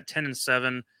 So I have them at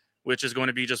 10-7, which is going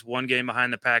to be just 1 game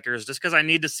behind the Packers, just because I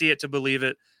need to see it to believe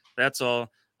it. That's all.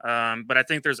 But I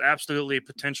think there's absolutely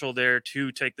potential there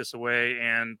to take this away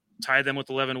and tie them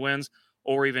with 11 wins,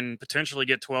 or even potentially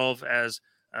get 12, as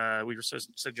we were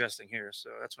suggesting here. So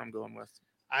that's what I'm going with.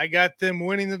 I got them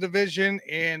winning the division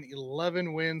and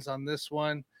 11 wins on this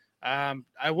one.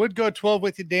 I would go 12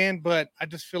 with you, Dan, but I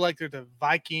just feel like there's a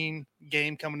Viking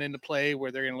game coming into play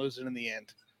where they're going to lose it in the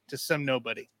end to some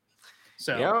nobody.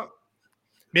 So yeah.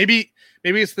 Maybe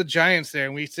it's the Giants there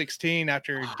in week 16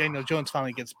 after Daniel Jones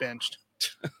finally gets benched.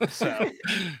 So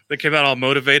they came out all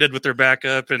motivated with their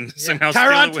backup and somehow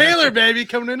Tyrod Taylor, baby,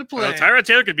 coming into play. Well, Tyrod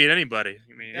Taylor could beat anybody.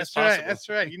 I mean, that's right. That's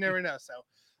right. You never know. So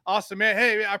awesome, man.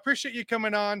 Hey, I appreciate you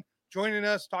coming on, joining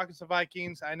us, talking to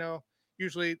Vikings. I know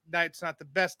usually night's not the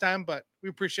best time, but we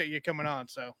appreciate you coming on.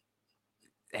 So,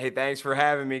 hey, thanks for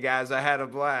having me, guys. I had a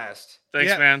blast.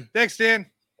 Thanks, man. Thanks, Dan.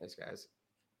 Thanks, guys.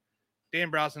 Dan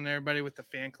Browson, everybody with the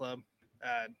fan club.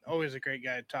 Always a great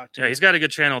guy to talk to. Yeah, he's got a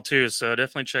good channel too, so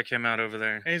definitely check him out over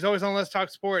there. And he's always on Let's Talk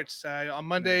Sports on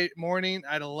Monday morning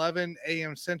at 11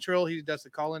 a.m. Central. He does the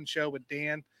call-in show with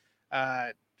Dan.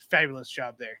 Fabulous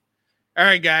job there. All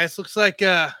right, guys. Looks like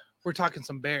we're talking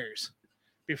some Bears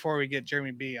before we get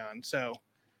Jeremy B on. So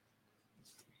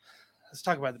let's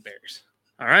talk about the Bears.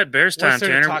 All right, Bears time, What's there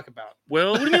Tanner. to talk about?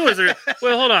 Well, what do you mean was there?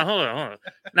 Well, hold on.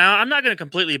 Now, I'm not going to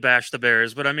completely bash the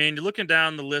Bears, but I mean, looking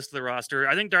down the list of the roster,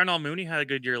 I think Darnell Mooney had a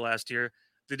good year last year.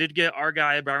 They did get our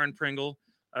guy, Byron Pringle,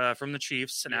 from the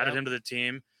Chiefs and added him to the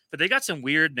team, but they got some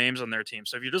weird names on their team.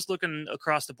 So if you're just looking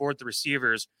across the board, the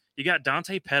receivers, you got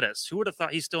Dante Pettis. Who would have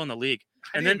thought he's still in the league?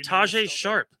 And then Tajay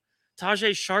Sharp.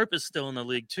 Tajay Sharp is still in the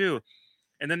league too.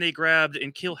 And then they grabbed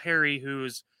N'Keal Harry,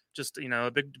 who's just,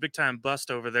 a big time bust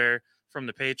over there from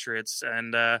the Patriots.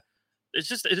 And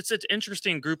it's an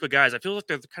interesting group of guys. I feel like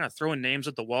they're kind of throwing names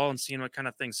at the wall and seeing what kind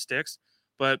of thing sticks.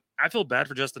 But I feel bad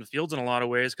for Justin Fields in a lot of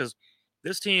ways because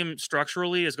this team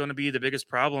structurally is going to be the biggest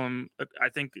problem, I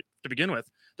think, to begin with.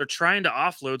 They're trying to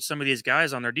offload some of these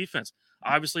guys on their defense.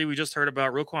 Obviously, we just heard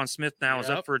about Roquan Smith now is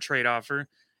up for a trade offer,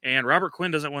 and Robert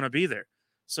Quinn doesn't want to be there.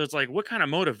 So it's like, what kind of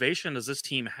motivation does this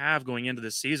team have going into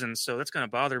this season? So that's going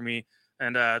to bother me.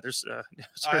 And there's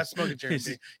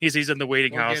he's in the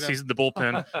waiting house. He's in the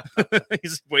bullpen.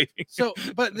 He's waiting. So,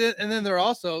 then they're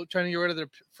also trying to get rid of their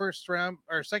first round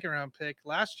or second round pick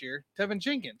last year, Tevin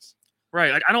Jenkins.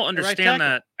 Right. Like, I don't understand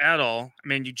that at all. I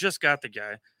mean, you just got the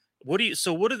guy.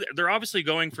 They're obviously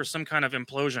going for some kind of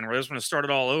implosion where they just want to start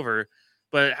it all over.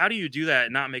 But how do you do that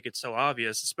and not make it so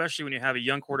obvious, especially when you have a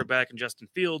young quarterback in Justin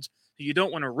Fields who you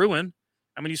don't want to ruin?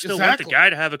 I mean, you still want the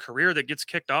guy to have a career that gets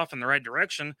kicked off in the right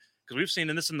direction. Because we've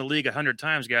seen this in the league 100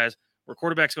 times, guys, where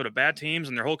quarterbacks go to bad teams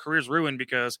and their whole career's ruined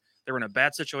because they were in a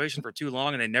bad situation for too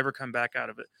long and they never come back out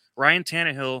of it. Ryan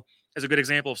Tannehill is a good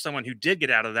example of someone who did get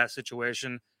out of that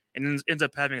situation and ends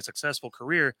up having a successful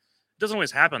career. It doesn't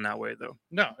always happen that way, though.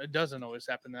 No, it doesn't always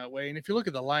happen that way. And if you look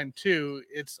at the line, too,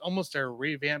 it's almost a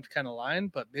revamped kind of line,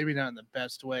 but maybe not in the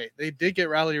best way. They did get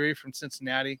Riley Reid from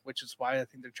Cincinnati, which is why I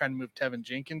think they're trying to move Tevin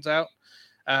Jenkins out.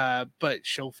 But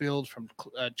Schofield from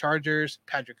Chargers,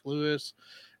 Patrick Lewis,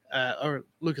 or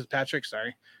Lucas Patrick,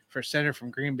 for center from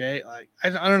Green Bay. Like, I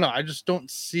don't know. I just don't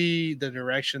see the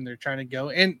direction they're trying to go.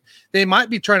 And they might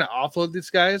be trying to offload these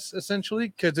guys essentially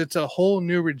because it's a whole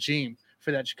new regime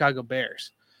for that Chicago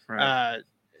Bears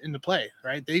in the play,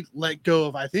 right? They let go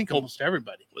of, I think, almost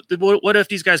everybody. What if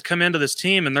these guys come into this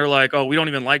team and they're like, oh, we don't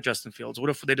even like Justin Fields? What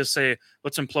if they just say,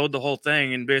 let's implode the whole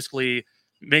thing and basically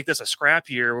make this a scrap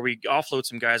year where we offload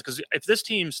some guys? Because if this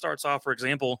team starts off, for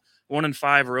example,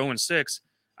 1-5 or 0-6,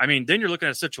 I mean, then you're looking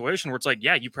at a situation where it's like,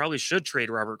 yeah, you probably should trade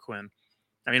Robert Quinn.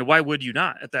 I mean, why would you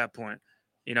not at that point?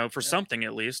 For something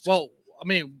at least. Well, I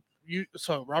mean,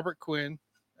 so Robert Quinn,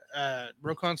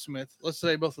 Roquan Smith, let's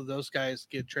say both of those guys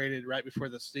get traded right before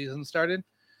the season started.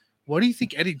 What do you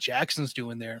think Eddie Jackson's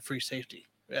doing there in free safety?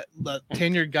 The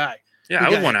tenured guy. Yeah, I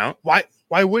would want out.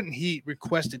 Why wouldn't he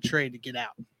request a trade to get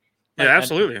out? Yeah,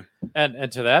 absolutely.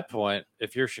 And to that point,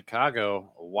 if you're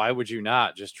Chicago, why would you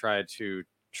not just try to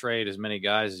trade as many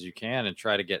guys as you can and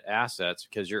try to get assets?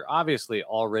 Because you're obviously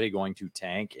already going to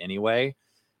tank anyway.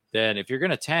 Then if you're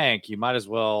going to tank, you might as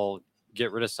well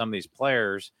get rid of some of these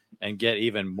players and get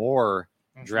even more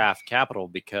draft capital,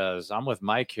 because I'm with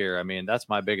Mike here. I mean, that's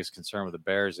my biggest concern with the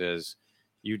Bears is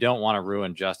you don't want to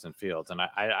ruin Justin Fields. And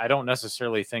I don't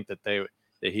necessarily think that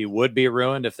he would be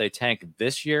ruined if they tank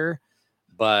this year.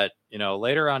 But,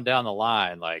 later on down the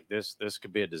line, like this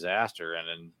could be a disaster.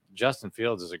 And Justin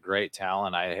Fields is a great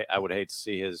talent. I would hate to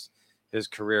see his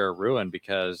career ruined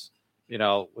because,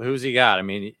 who's he got? I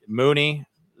mean, Mooney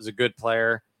is a good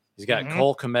player. He's got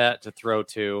Cole Kmet to throw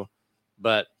to,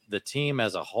 but the team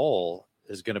as a whole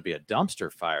is going to be a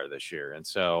dumpster fire this year. And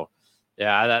so,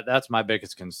 yeah, that's my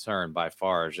biggest concern by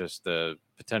far, is just the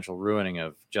potential ruining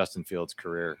of Justin Fields'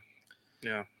 career.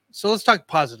 Yeah. So let's talk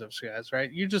positives, guys,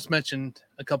 right? You just mentioned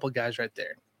a couple of guys right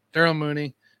there. Darnell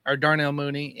Mooney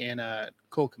and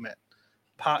Cole Kmet.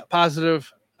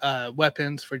 Positive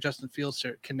weapons for Justin Fields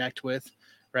to connect with,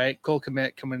 right? Cole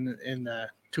Kmet coming in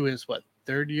to his,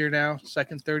 third year now?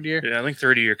 Third year? Yeah, I think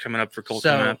third year coming up for Cole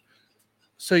Kmet.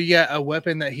 So you got a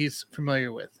weapon that he's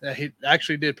familiar with. He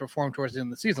actually did perform towards the end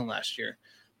of the season last year.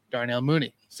 Darnell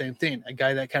Mooney, same thing. A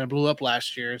guy that kind of blew up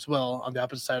last year as well on the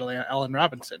opposite side of Allen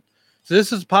Robinson. So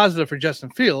this is positive for Justin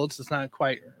Fields. It's not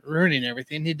quite ruining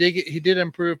everything. He did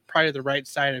improve probably the right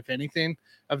side, if anything,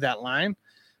 of that line.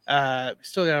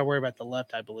 Still got to worry about the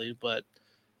left, I believe. But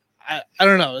I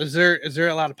don't know. Is there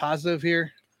a lot of positive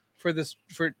here for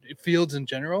Fields in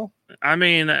general? I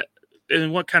mean,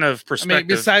 in what kind of perspective?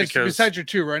 Besides your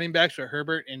two running backs, are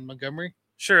Herbert and Montgomery.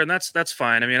 Sure, and that's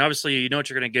fine. I mean, obviously, you know what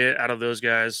you're going to get out of those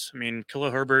guys. I mean,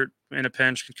 Khalil Herbert in a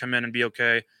pinch can come in and be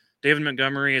okay. David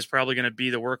Montgomery is probably going to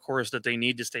be the workhorse that they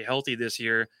need to stay healthy this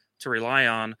year to rely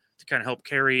on to kind of help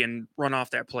carry and run off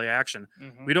that play action.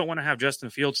 Mhm. We don't want to have Justin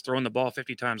Fields throwing the ball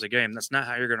 50 times a game. That's not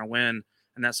how you're going to win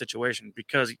in that situation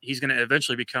because he's going to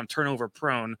eventually become turnover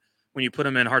prone when you put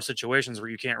him in hard situations where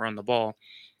you can't run the ball.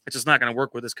 It's just not going to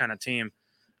work with this kind of team.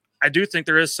 I do think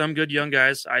there is some good young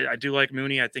guys. I do like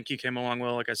Mooney. I think he came along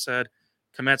well, like I said.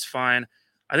 Komet's fine.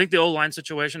 I think the O-line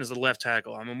situation is the left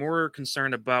tackle. I'm more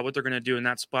concerned about what they're going to do in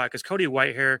that spot because Cody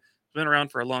Whitehair has been around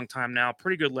for a long time now,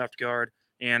 pretty good left guard.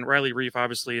 And Riley Reif,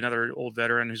 obviously, another old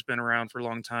veteran who's been around for a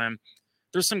long time.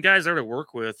 There's some guys there to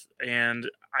work with, and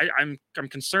I'm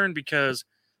concerned because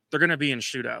they're going to be in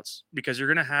shootouts because you're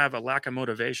going to have a lack of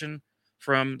motivation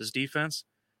from this defense.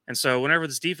 And so whenever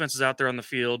this defense is out there on the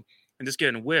field and just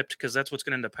getting whipped, because that's what's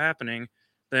going to end up happening,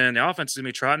 then the offense is going to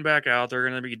be trotting back out. They're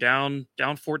going to be down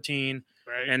 14.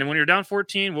 Right. And then when you're down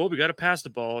 14, well, we got to pass the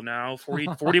ball now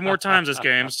 40 more times this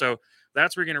game. So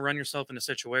that's where you're going to run yourself into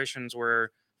situations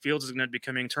where Fields is going to be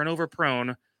becoming turnover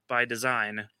prone by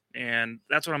design. And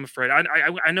that's what I'm afraid.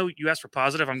 I know you asked for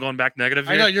positive. I'm going back negative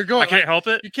here. I know you're going. I can't help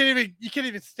it. You can't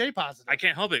even stay positive. I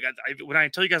can't help it. When I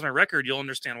tell you guys my record, you'll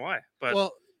understand why. But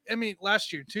Well, I mean,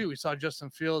 last year too, we saw Justin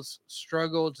Fields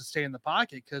struggle to stay in the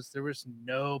pocket because there was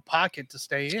no pocket to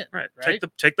stay in. right, Right.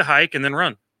 take the hike and then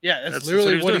run. Yeah, that's That's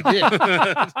literally what what he he was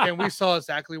did. And we saw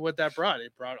exactly what that brought.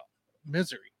 It brought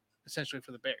misery, essentially,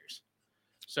 for the Bears.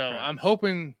 So Right. I'm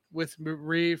hoping with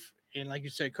Reef and, like you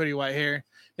said, Cody Whitehair,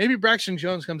 maybe Braxton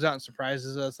Jones comes out and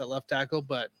surprises us at left tackle,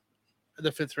 but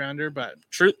the 5th rounder. But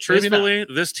Truthfully,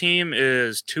 this team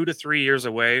is 2 to 3 years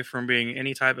away from being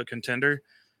any type of contender.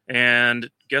 And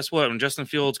guess what? When Justin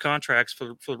Fields' contracts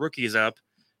for the rookies up,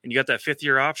 and you got that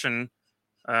 5th-year option,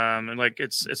 and like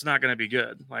it's not going to be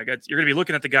good. Like you're going to be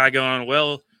looking at the guy going,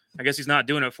 well, I guess he's not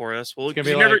doing it for us. Well, It's gonna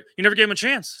you be never gave him a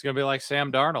chance. It's gonna be like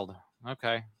Sam Darnold.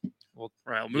 Okay,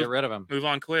 Right, get rid of him. move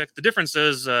on quick. The difference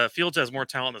is Fields has more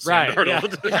talent than Sam Right,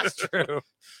 Darnold. yeah, that's true.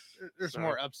 there's So-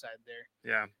 more upside there.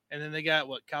 Yeah, And then they got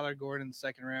Kyler Gordon in the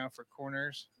 2nd round for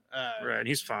corners. right.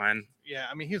 He's fine. Yeah,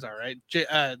 I mean, he's all right.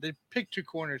 They picked 2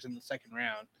 corners in the 2nd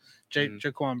round. Mm.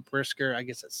 Jaquan Brisker, I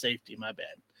guess at safety, my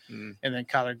bad. Mm. And then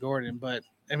Kyler Gordon. But,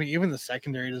 I mean, even the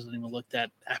secondary doesn't even look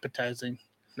that appetizing.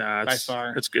 Nah, By it's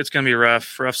far. it's going to be rough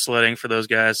sledding for those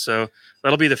guys. So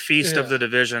that'll be the feast of Yeah. the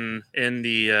division in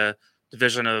the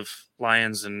division of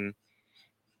Lions and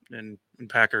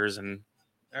Packers and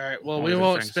All right. Well, All we different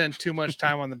won't things. spend too much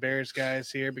time on the Bears guys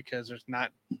here because there's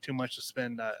not too much to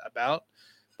spend about.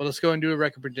 But let's go and do a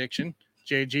record prediction.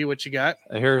 JG, what you got?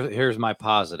 Here's my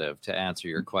positive to answer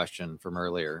your question from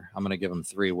earlier. I'm going to give them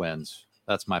 3 wins.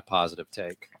 That's my positive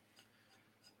take.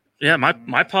 yeah.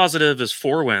 My positive is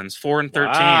 4 wins, 4 and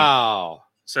 13. Wow.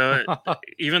 So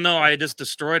even though I just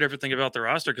destroyed everything about the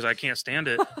roster because I can't stand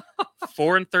it,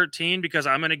 4 and 13 because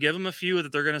I'm going to give them a few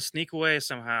that they're going to sneak away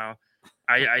somehow.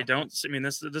 I don't. I mean,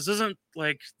 this isn't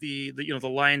like the the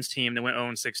Lions team that went 0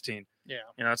 and 16. Yeah.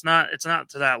 It's not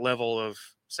to that level of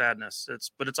sadness.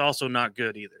 But it's also not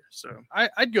good either. So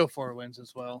I'd go 4 wins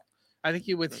as well. I think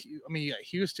you got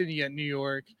Houston, you got New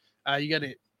York.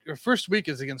 Your first week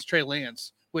is against Trey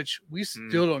Lance, which we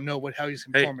still don't know how he's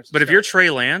hey, performing. but if you're Trey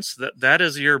Lance, that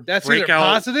is your That's either breakout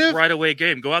positive right away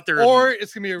game. Go out there or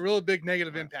it's gonna be a real big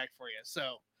negative impact for you.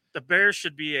 So the Bears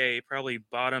should be a probably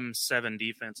bottom 7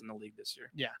 defense in the league this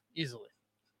year. yeah,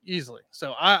 easily.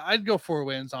 So I'd go 4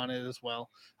 wins on it as well.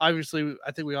 Obviously,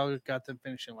 I think we all got them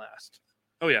finishing last.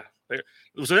 Oh yeah.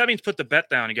 So that means put the bet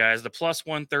down, you guys. The plus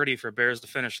 130 for Bears to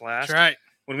finish last. That's right.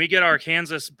 When we get our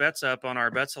Kansas bets up on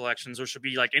our bet selections, which should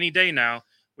be like any day now,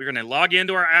 we're going to log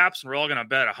into our apps and we're all going to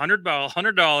bet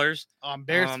 $100 On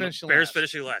Bears on finishing Bears last.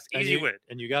 finishing last. And Easy win.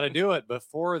 And you got to do it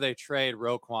before they trade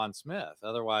Roquan Smith.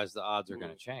 Otherwise, the odds are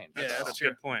going to change. Yeah, That's that's a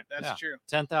good point. That's Yeah. true.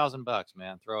 $10,000,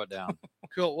 man. Throw it down.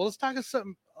 Cool. Well, let's talk about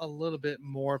something a little bit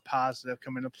more positive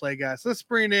coming into play, guys. Let's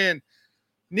bring in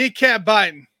Kneecap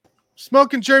Biting,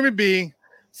 Smoking Jeremy B.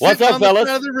 What's sitting up, on the fellas?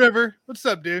 side of the river. What's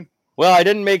up, dude? Well, I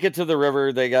didn't make it to the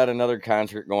river. They got another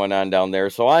concert going on down there.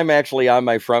 So I'm actually on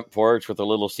my front porch with a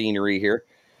little scenery here.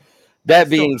 That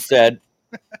being said,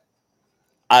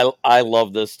 I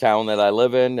love this town that I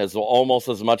live in almost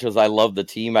as much as I love the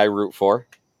team I root for.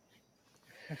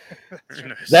 Very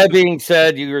nice. That being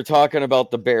said, you were talking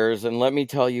about the Bears, and let me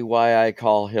tell you why I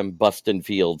call him Bustin'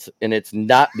 Fields. And it's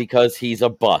not because he's a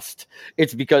bust.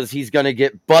 It's because he's going to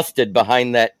get busted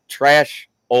behind that trash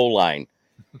O-line.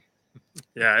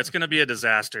 Yeah, it's going to be a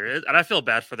disaster. And I feel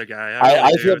bad for the guy. I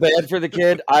really feel do. bad for the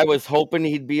kid. I was hoping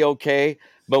he'd be okay,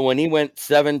 but when he went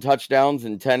 7 touchdowns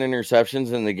and 10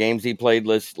 interceptions in the games he played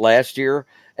last year,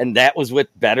 and that was with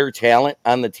better talent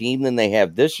on the team than they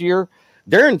have this year,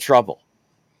 they're in trouble.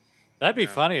 That'd be Yeah.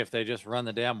 funny if they just run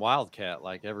the damn Wildcat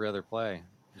like every other play.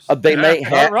 They may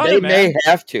Start running, man.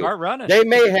 have to. Start running. They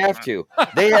may have to.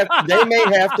 They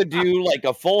may have to do like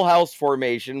a full house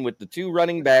formation with the 2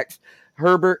 running backs,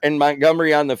 Herbert and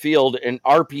Montgomery on the field, and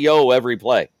RPO every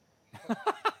play.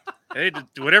 Hey,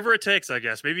 whatever it takes, I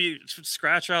guess. Maybe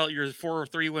scratch out your 4 or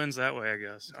 3 wins that way, I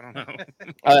guess. I don't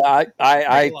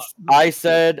know. I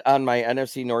said on my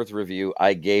NFC North review,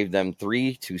 I gave them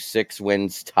 3 to 6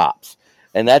 wins tops,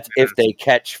 and that's if they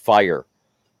catch fire.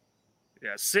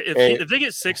 Yeah, if they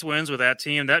get 6 wins with that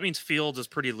team, that means Fields is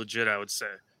pretty legit, I would say.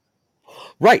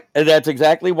 Right, and that's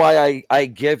exactly why I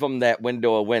give them that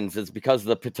window of wins. It's because of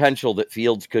the potential that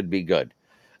Fields could be good.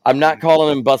 I'm not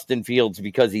calling him Bustin' Fields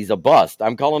because he's a bust.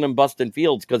 I'm calling him Bustin'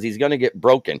 Fields because he's going to get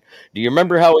broken. Do you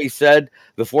remember how he said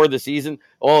before the season,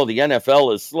 oh, the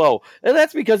NFL is slow? And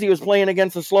that's because he was playing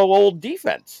against a slow old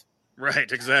defense.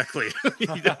 Right, exactly.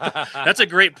 That's a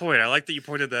great point. I like that you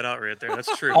pointed that out right there.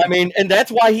 That's true. I mean, and that's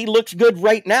why he looks good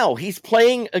right now. He's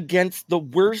playing against the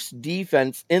worst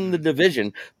defense in the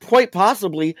division, quite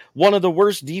possibly one of the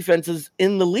worst defenses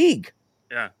in the league.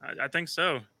 Yeah, I think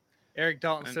so. Eric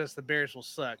Dalton says the Bears will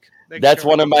suck. That's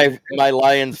one of my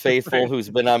Lions faithful who's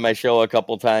been on my show a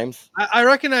couple times. I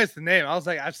recognize the name. I was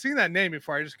like, I've seen that name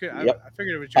before. I just couldn't. Yep. I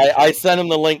figured it was you. I sent him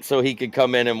the link so he could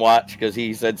come in and watch because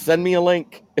he said, send me a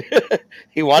link.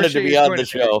 He wanted to be on the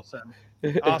show.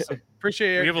 Awesome.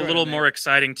 Appreciate it. We have a little more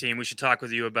exciting team we should talk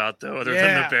with you about, though, other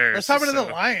than the Bears. Let's talk about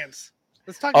the Lions.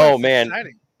 Let's talk Oh, about man.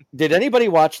 exciting. Did anybody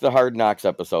watch the Hard Knocks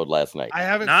episode last night? I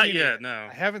haven't Not seen yet, it. no.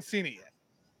 I haven't seen it yet.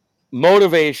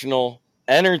 Motivational,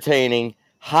 entertaining,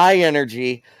 high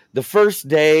energy. The first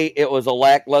day, it was a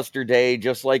lackluster day,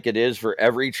 just like it is for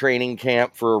every training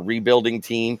camp for a rebuilding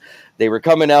team. They were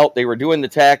coming out, they were doing the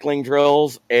tackling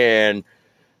drills, and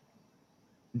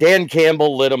Dan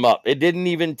Campbell lit them up. It didn't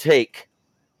even take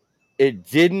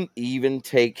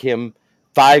him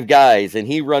 5 guys, and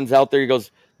he runs out there, he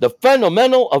goes, the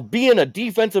fundamental of being a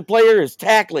defensive player is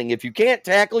tackling. If you can't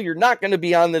tackle, you're not going to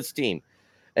be on this team.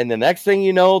 And the next thing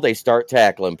you know, they start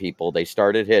tackling people. They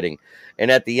started hitting. And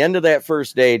at the end of that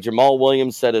first day, Jamal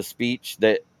Williams said a speech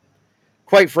that,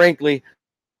 quite frankly,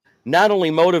 not only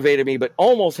motivated me, but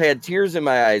almost had tears in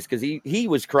my eyes because he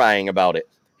was crying about it.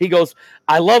 He goes,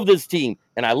 I love this team,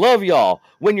 and I love y'all.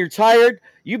 When you're tired,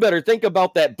 you better think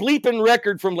about that bleeping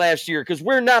record from last year because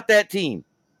we're not that team.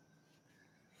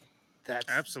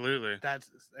 Absolutely. We're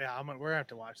gonna have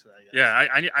to watch that.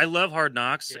 Yeah, I love Hard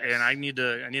Knocks, Yes. and I need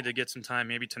to get some time,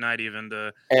 maybe tonight even,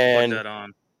 to put that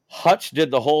on. Hutch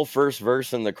did the whole first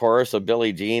verse and the chorus of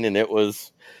Billie Jean, and it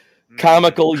was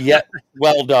comical yet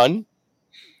well done.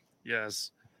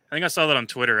 Yes. I think I saw that on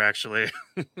Twitter, actually.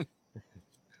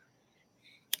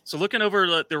 So looking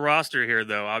over the roster here,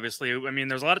 though, obviously, I mean,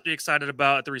 there's a lot to be excited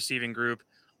about at the receiving group.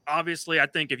 Obviously, I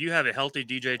think if you have a healthy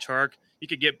DJ Chark, you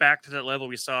could get back to that level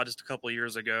we saw just a couple of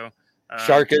years ago.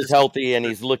 Shark is healthy, and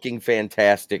he's looking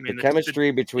fantastic. I mean, the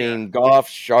chemistry between Goff,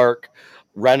 Shark,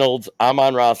 Reynolds,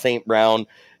 Amon-Ra St. Brown,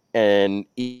 and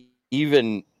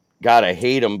even, God, I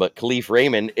hate him, but Khalif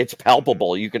Raymond, it's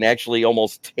palpable. You can actually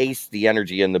almost taste the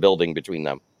energy in the building between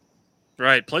them.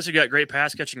 Right. Plus, you got great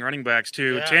pass-catching running backs,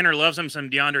 too. Yeah. Tanner loves him some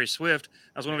DeAndre Swift.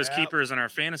 That was one of his keepers in our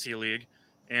fantasy league.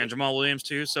 And Jamal Williams,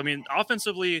 too. So, I mean,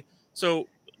 offensively, so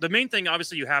the main thing,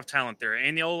 obviously, you have talent there.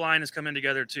 And the O-line is coming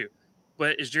together, too.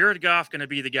 But is Jared Goff going to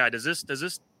be the guy? Does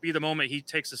this be the moment he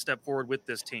takes a step forward with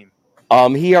this team?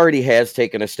 He already has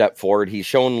taken a step forward. He's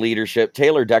shown leadership.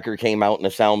 Taylor Decker came out in a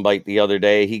soundbite the other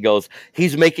day. He goes,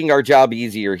 he's making our job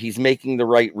easier. He's making the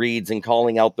right reads and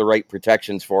calling out the right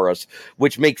protections for us,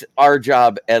 which makes our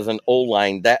job as an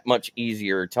O-line that much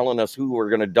easier, telling us who we're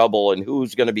going to double and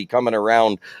who's going to be coming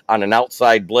around on an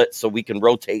outside blitz so we can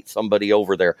rotate somebody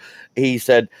over there. He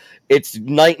said it's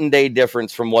night and day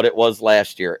difference from what it was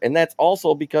last year. And that's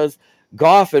also because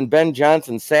Goff and Ben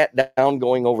Johnson sat down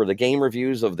going over the game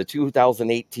reviews of the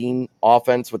 2018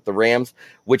 offense with the Rams,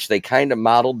 which they kind of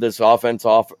modeled this offense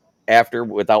off after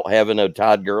without having a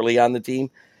Todd Gurley on the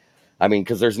team. I mean,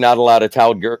 because there's not a lot of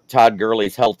Todd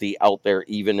Gurley's healthy out there,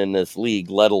 even in this league,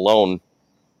 let alone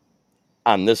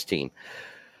on this team.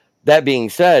 That being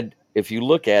said, if you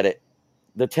look at it,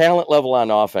 the talent level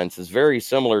on offense is very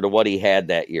similar to what he had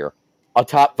that year. A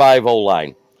top 5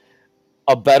 O-line,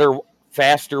 a better,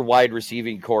 faster wide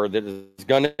receiving core that is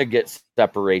going to get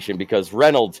separation because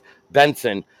Reynolds,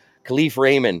 Benson, Khalif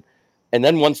Raymond, And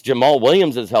then once Jamal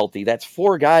Williams is healthy, that's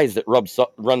 4 guys that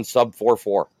run sub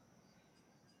 4.4.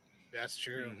 That's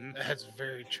true. Mhm. That's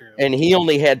very true. And he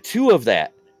only had 2 of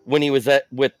that when he was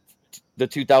with the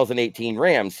 2018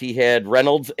 Rams. He had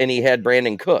Reynolds and he had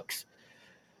Brandon Cooks.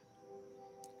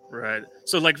 Right.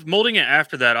 So, like, molding it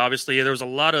after that, obviously, there was a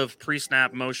lot of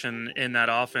pre-snap motion in that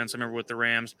offense. I remember with the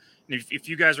Rams. And if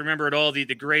you guys remember at all, the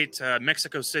great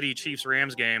Mexico City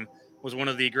Chiefs-Rams game was one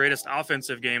of the greatest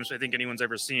offensive games I think anyone's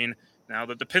ever seen. Now,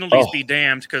 the penalties be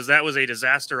damned, because that was a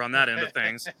disaster on that end of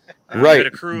things. We Right. had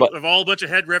a crew of all a bunch of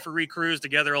head referee crews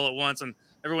together all at once, and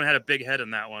everyone had a big head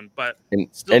in that one. But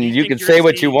still, do And you think can you're say gonna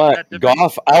what see you want. that difference?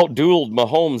 Goff outdueled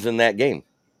Mahomes in that game.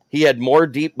 He had more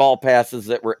deep ball passes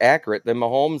that were accurate than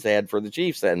Mahomes had for the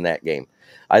Chiefs in that game.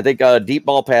 I think deep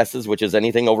ball passes, which is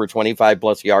anything over 25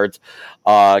 plus yards,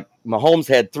 Mahomes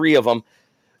had 3 of them.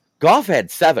 Goff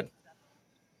had 7.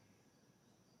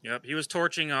 Yep, he was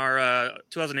torching our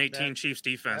 2018 Chiefs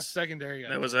That's defense. secondary.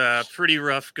 That was pretty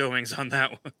rough goings on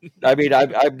that one. I mean,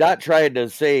 I'm not trying to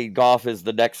say Goff is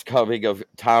the next coming of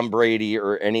Tom Brady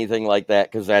or anything like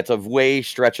that, because that's a way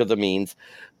stretch of the means.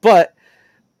 But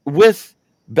with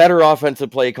better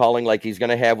offensive play calling like he's going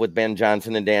to have with Ben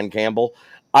Johnson and Dan Campbell,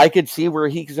 I could see where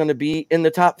he's going to be in the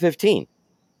top 15.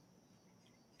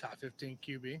 Top 15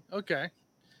 QB. Okay.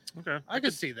 Okay. I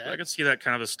could see that. I could see that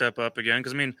kind of a step up again,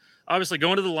 because, I mean, obviously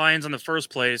going to the Lions in the first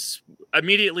place,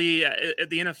 immediately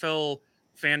the NFL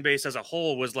fan base as a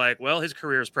whole was like, well, his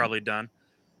career is probably done.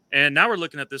 And now we're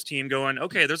looking at this team going,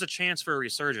 okay, there's a chance for a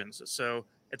resurgence. So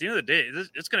at the end of the day,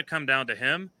 it's going to come down to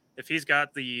him. If he's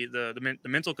got the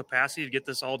mental capacity to get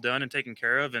this all done and taken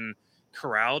care of and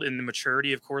corralled, and the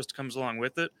maturity, of course, comes along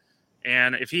with it.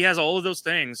 And if he has all of those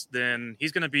things, then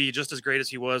he's going to be just as great as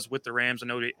he was with the Rams in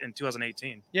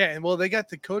 2018. Yeah, and well, they got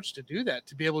the coach to do that,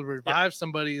 to be able to revive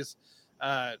somebody's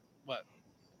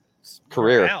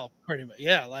career. Morale, pretty much.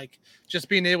 Yeah, like just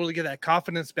being able to get that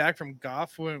confidence back from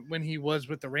Goff when he was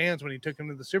with the Rams, when he took him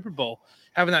to the Super Bowl,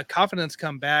 having that confidence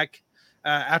come back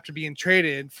after being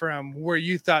traded from where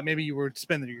you thought maybe you were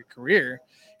spending your career,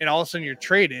 and all of a sudden you're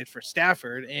traded for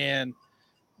Stafford, and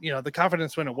the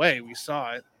confidence went away. We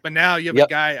saw it, but now you have a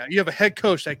guy, you have a head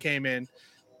coach that came in,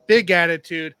 big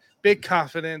attitude, big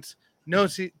confidence.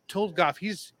 He told Goff,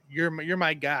 you're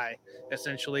my guy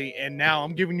essentially, and now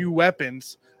I'm giving you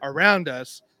weapons around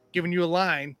us, giving you a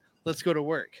line. Let's go to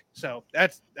work. So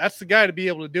that's the guy to be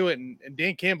able to do it, and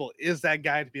Dan Campbell is that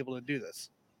guy to be able to do this.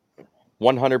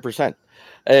 100%.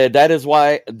 That is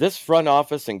why this front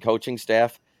office and coaching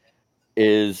staff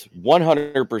is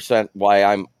 100% why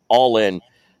I'm all in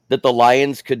that the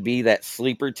Lions could be that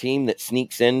sleeper team that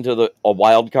sneaks into a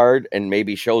wild card and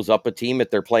maybe shows up a team if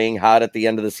they're playing hot at the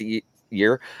end of the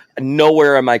year.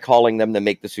 Nowhere am I calling them to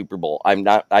make the Super Bowl.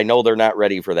 I know they're not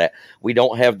ready for that. We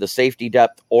don't have the safety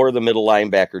depth or the middle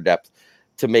linebacker depth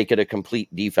to make it a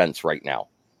complete defense right now.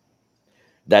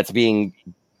 That's being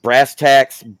brass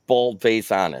tacks, bold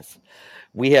face honest.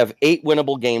 We have 8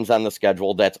 winnable games on the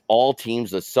schedule. That's all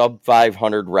teams with sub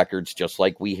 500 records, just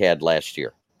like we had last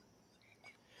year.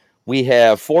 We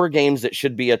have 4 games that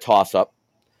should be a toss-up.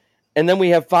 And then we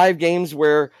have 5 games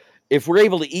where if we're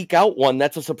able to eke out one,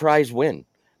 that's a surprise win.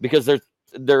 Because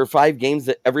there are 5 games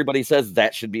that everybody says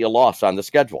that should be a loss on the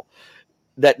schedule.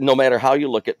 That no matter how you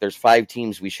look at, there's 5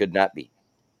 teams we should not beat.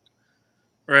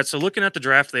 All right, so looking at the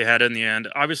draft they had in the end,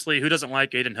 obviously, who doesn't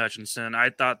like Aiden Hutchinson?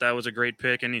 I thought that was a great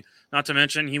pick, and not to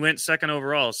mention, he went second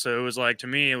overall. So it was like, to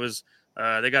me, it was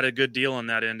they got a good deal on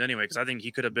that end anyway, because I think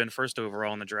he could have been first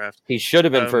overall in the draft. He should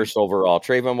have been first overall.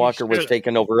 Trayvon Walker was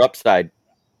taken over upside.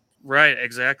 Right,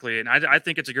 exactly. And I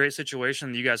think it's a great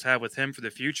situation that you guys have with him for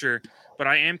the future. But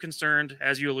I am concerned,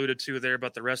 as you alluded to there,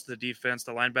 about the rest of the defense,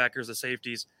 the linebackers, the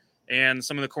safeties, and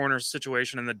some of the corner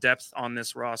situation and the depth on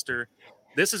this roster.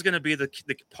 This is going to be the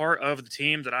part of the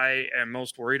team that I am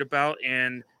most worried about.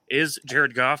 And is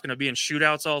Jared Goff going to be in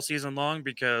shootouts all season long?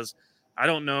 Because I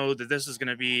don't know that this is going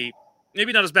to be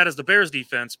maybe not as bad as the Bears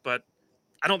defense, but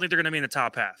I don't think they're going to be in the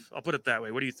top half. I'll put it that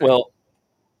way. What do you think? Well,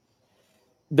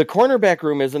 the cornerback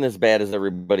room isn't as bad as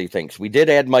everybody thinks. We did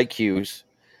add Mike Hughes.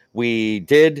 We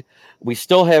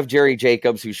still have Jerry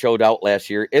Jacobs, who showed out last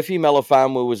year. Ife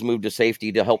Melifonwu was moved to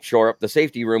safety to help shore up the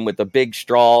safety room with a big,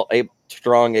 strong,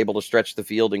 able to stretch the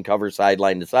field and cover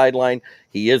sideline to sideline.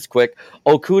 He is quick.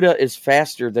 Okudah is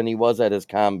faster than he was at his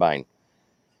combine.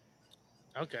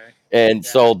 Okay. And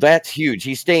so that's huge.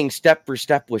 He's staying step for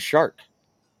step with Shark.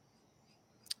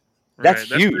 Right, That's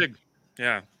huge. Big.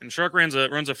 Yeah, and Shark runs a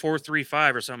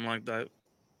 4.35 or something like that.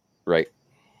 Right.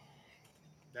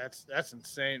 That's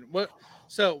insane.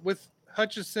 So with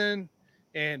Hutchinson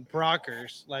and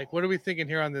Brockers. Like, what are we thinking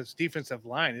here on this defensive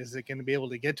line? Is it going to be able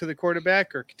to get to the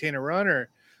quarterback or contain a run, or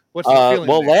what's the feeling?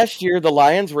 Well, there? last year the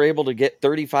Lions were able to get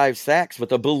 35 sacks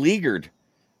with a beleaguered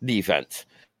defense.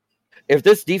 If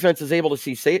this defense is able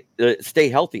to stay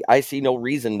healthy, I see no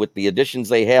reason with the additions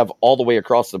they have all the way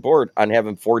across the board on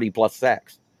having 40-plus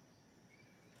sacks.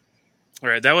 All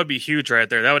right, that would be huge right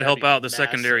there. That would That'd help be out the massive.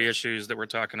 secondary issues that we're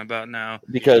talking about now.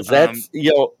 Because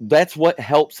that's what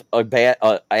helps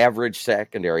a average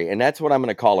secondary, and that's what I'm going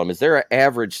to call them. Is they're an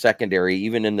average secondary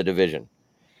even in the division?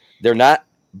 They're not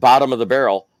bottom of the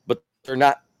barrel, but they're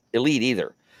not elite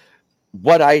either.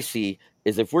 What I see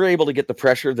is if we're able to get the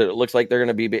pressure that it looks like they're going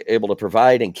to be able to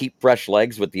provide and keep fresh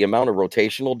legs with the amount of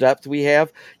rotational depth we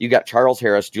have, you got Charles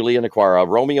Harris, Julian Aquara,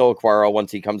 Romeo Aquara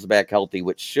once he comes back healthy,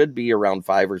 which should be around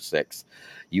 5 or 6.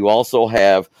 You also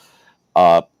have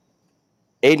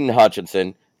Aiden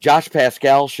Hutchinson. Josh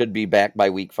Pascal should be back by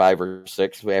week 5 or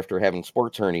 6 after having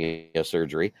sports hernia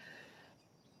surgery.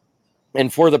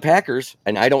 And for the Packers,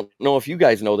 and I don't know if you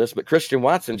guys know this, but Christian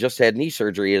Watson just had knee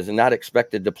surgery, is not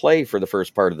expected to play for the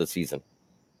first part of the season.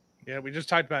 Yeah, we just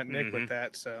talked about Nick with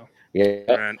that. So Yeah,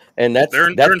 Right. and that's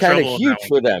They're kind in of trouble in huge that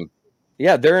for them.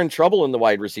 Yeah, they're in trouble in the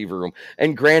wide receiver room.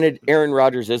 And granted, Aaron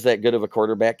Rodgers is that good of a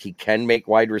quarterback. He can make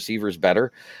wide receivers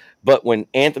better. But when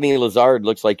Anthony Lazard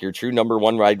looks like your true number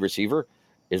 1 wide receiver,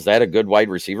 is that a good wide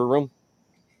receiver room?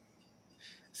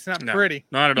 it's not No, pretty.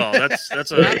 not at all. That's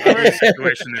a ugly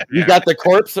situation. You got the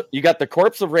corpse. You got the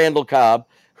corpse of Randall Cobb,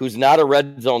 who's not a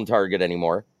red zone target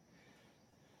anymore.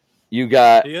 You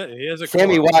got He is a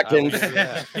Sammy corpse. Watkins.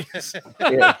 Yeah.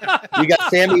 You got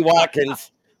Sammy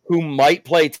Watkins, who might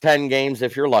play 10 games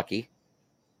if you're lucky.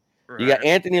 You got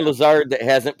Anthony Lazard that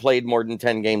hasn't played more than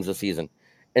 10 games a season.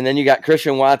 And then you got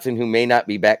Christian Watson, who may not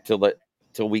be back till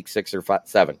week 6 or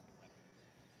 7.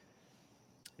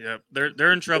 Yep,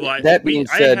 they're in trouble. I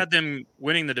had them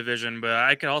winning the division, but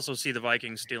I could also see the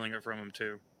Vikings stealing it from them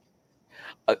too.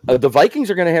 The Vikings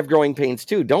are going to have growing pains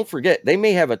too. Don't forget, they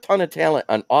may have a ton of talent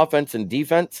on offense and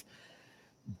defense,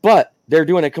 but they're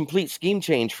doing a complete scheme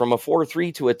change from a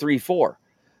 4-3 to a 3-4.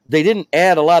 They didn't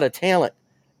add a lot of talent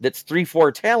that's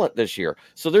 3-4 talent this year.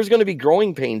 So there's going to be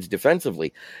growing pains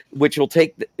defensively, which will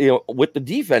take, with the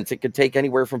defense, it could take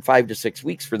anywhere from 5 to 6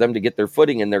 weeks for them to get their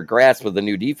footing and their grasp of the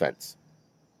new defense.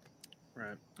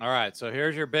 Right. All right, so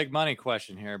here's your big money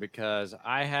question here, because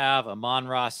I have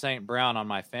Amon-Ra St. Brown on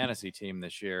my fantasy team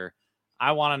this year.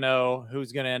 I want to know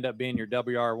who's going to end up being your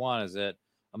WR1. Is it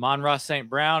Amon-Ra St.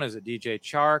 Brown? Is it DJ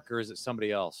Chark? Or is it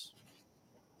somebody else?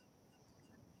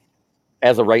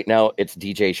 As of right now, it's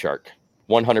DJ Chark,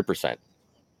 100%.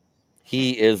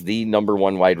 He is the number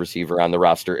 1 wide receiver on the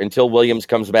roster until Williams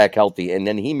comes back healthy, and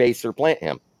then he may supplant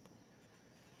him.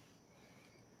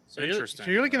 Interesting.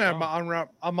 So you're looking at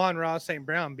Amon-Ra St.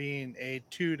 Brown being a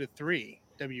 2 to 3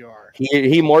 WR.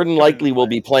 He more than likely will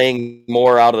be playing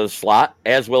more out of the slot,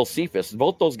 as will Cephas.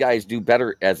 Both those guys do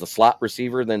better as a slot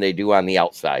receiver than they do on the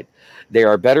outside. They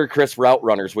are better crisp route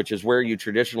runners, which is where you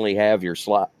traditionally have your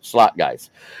slot guys.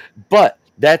 But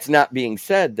that's not being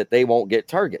said that they won't get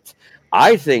targets.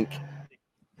 I think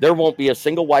there won't be a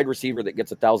single wide receiver that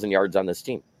gets 1,000 yards on this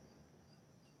team.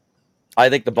 I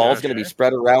think the ball's going to be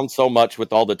spread around so much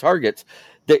with all the targets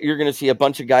that you're going to see a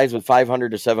bunch of guys with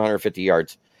 500 to 750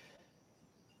 yards.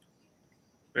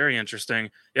 Very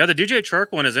interesting. Yeah, the DJ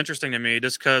Chark one is interesting to me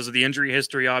just because of the injury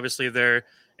history, obviously, there.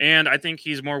 And I think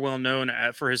he's more well known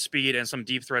for his speed and some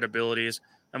deep threat abilities.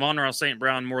 Amon-Ra St.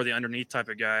 Brown, more the underneath type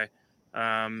of guy.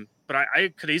 But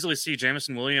I could easily see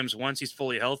Jameson Williams, once he's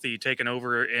fully healthy, taking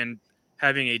over and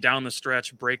having a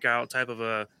down-the-stretch breakout type of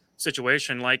a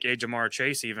situation like a Jamar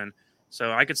Chase even.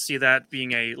 So I could see that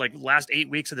being last 8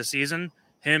 weeks of the season,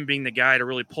 him being the guy to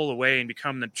really pull away and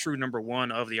become the true number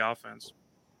 1 of the offense.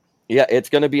 Yeah, it's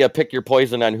going to be a pick your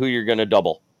poison on who you're going to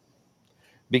double.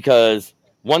 Because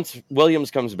once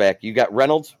Williams comes back, you got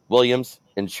Reynolds, Williams,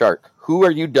 and Chark. Who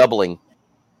are you doubling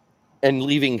and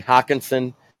leaving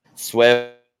Hawkinson,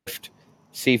 Swift,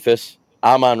 Cephas,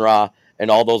 Amon-Ra,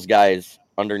 and all those guys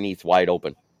underneath wide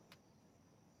open?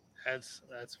 That's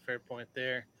a fair point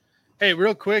there. Hey,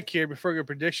 real quick here before we go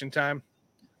prediction time,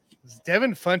 is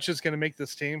Devin Funchess going to make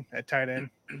this team at tight end?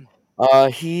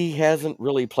 He hasn't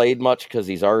really played much because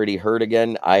he's already hurt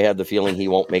again. I have the feeling he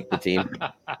won't make the team.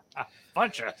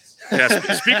 Funchess. Yeah,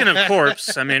 speaking of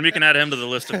corpse, I mean, we can add him to the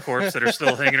list of corpse that are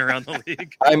still hanging around the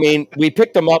league. I mean, we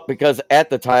picked him up because at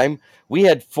the time we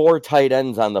had 4 tight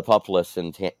ends on the PUP list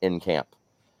in camp.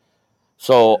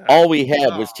 So all we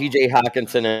had was T.J.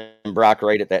 Hawkinson and Brock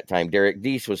Wright at that time. Derek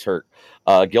Deese was hurt.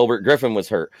 Gilbert Griffin was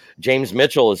hurt. James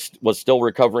Mitchell was still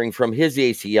recovering from his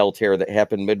ACL tear that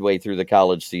happened midway through the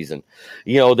college season.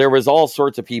 There was all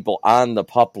sorts of people on the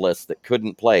PUP list that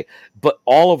couldn't play, but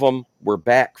all of them were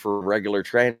back for regular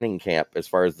training camp as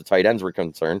far as the tight ends were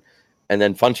concerned. And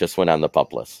then Funchess went on the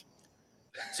PUP list.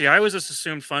 See, I always just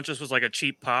assumed Funchess was like a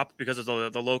cheap pop because of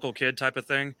the local kid type of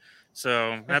thing.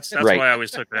 So that's Right. why I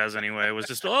always took it as anyway. It was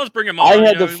just, let's bring him on. He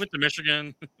went to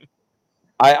Michigan.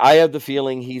 I have the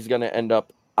feeling he's going to end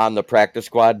up on the practice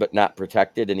squad, but not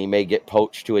protected, and he may get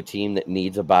poached to a team that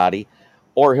needs a body,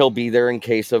 or he'll be there in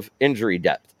case of injury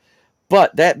depth.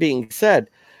 But that being said,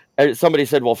 somebody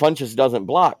said, well, Funchess doesn't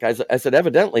block. I said,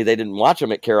 evidently they didn't watch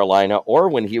him at Carolina or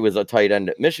when he was a tight end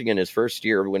at Michigan his first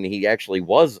year, when he actually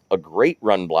was a great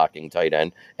run blocking tight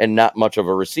end and not much of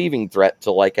a receiving threat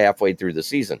till like halfway through the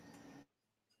season.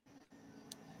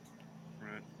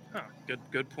 Right. Huh.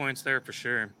 Good points there for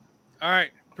sure. All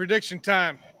right, prediction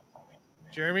time.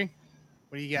 Jeremy,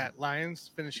 what do you got? Lions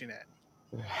finishing at?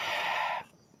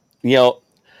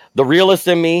 The realist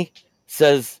in me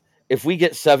says if we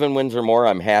get 7 wins or more,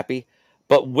 I'm happy.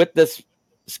 But with this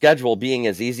schedule being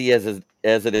as easy as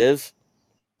it is,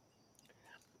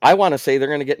 I want to say they're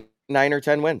going to get 9 or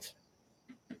 10 wins.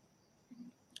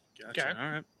 Gotcha. Okay.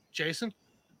 All right. Jason?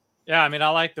 Yeah, I mean, I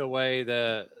like the way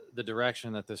the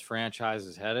direction that this franchise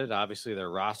is headed. Obviously, their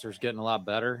roster's getting a lot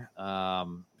better.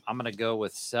 I'm going to go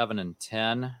with 7 and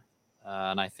 10,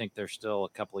 and I think they're still a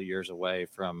couple of years away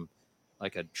from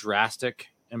like a drastic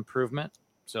improvement.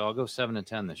 So I'll go 7 and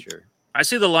 10 this year. I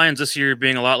see the Lions this year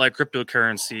being a lot like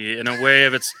cryptocurrency in a way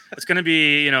of it's going to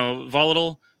be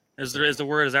volatile. Is the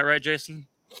word? Is that right, Jason?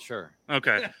 Sure.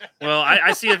 Okay. Well,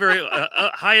 I see a very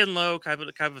high and low kind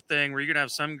of thing where you're going to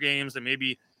have some games that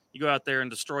maybe you go out there and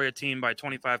destroy a team by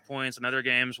 25 points, and other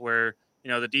games where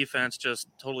the defense just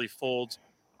totally folds.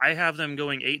 I have them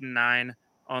going 8 and 9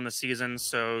 on the season,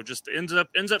 so just ends up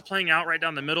playing out right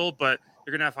down the middle. But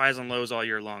you're gonna have highs and lows all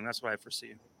year long. That's what I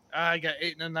foresee. I got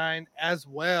 8 and 9 as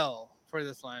well for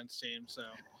this Lions team. So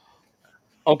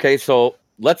Okay, so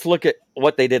let's look at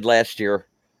what they did last year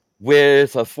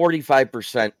with a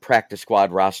 45% practice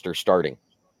squad roster starting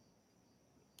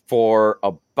for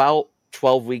about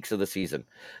 12 weeks of the season.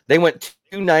 They went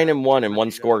 2-9-1 in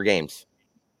 1-score games.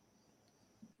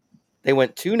 They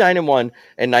went 2-9-1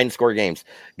 and 9-score games.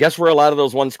 Guess where a lot of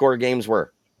those 1-score games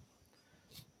were?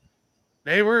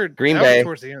 they were Green Bay.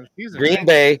 towards the end of the season. Green right?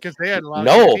 Bay. Because they had a lot of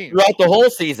No, good teams. throughout the whole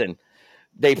season.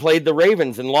 They played the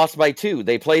Ravens and lost by 2.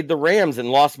 They played the Rams and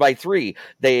lost by 3.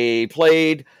 They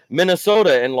played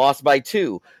Minnesota and lost by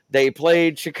 2. They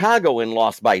played Chicago and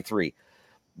lost by 3.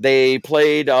 They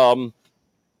played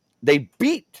they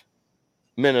beat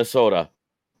Minnesota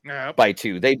Yep. by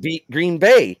 2. They beat Green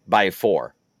Bay by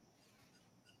 4.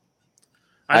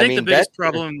 I think the mean, biggest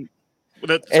problem.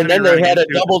 And then they had a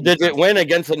double-digit win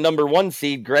against a number 1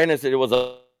 seed. Granted, it was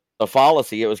a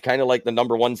fallacy. It was kind of like the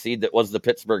number 1 seed that was the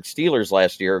Pittsburgh Steelers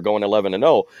last year, going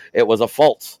 11-0. It was a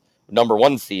false number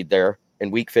 1 seed there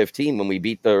in Week 15 when we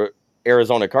beat the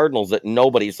Arizona Cardinals that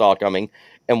nobody saw coming,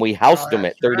 and we housed them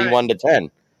at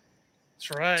 31-10.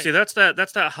 That's right. See, that's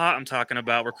that hot I'm talking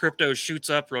about, where crypto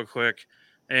shoots up real quick,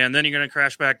 and then you're going to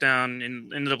crash back down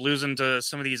and ended up losing to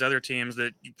some of these other teams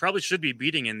that you probably should be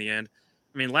beating in the end.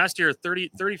 I mean, last year,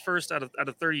 31st out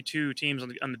of 32 teams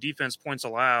on the defense points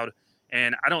allowed,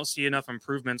 and I don't see enough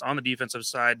improvements on the defensive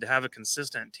side to have a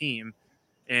consistent team,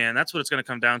 and that's what it's going to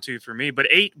come down to for me. But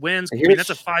 8 wins, that's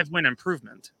a 5-win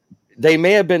improvement. They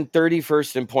may have been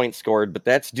 31st in points scored, but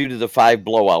that's due to the 5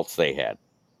 blowouts they had.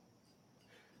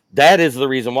 That is the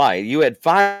reason why. You had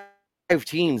 5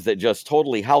 teams that just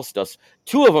totally housed us.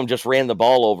 2 of them just ran the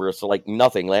ball over us like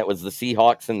nothing. That was the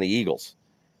Seahawks and the Eagles.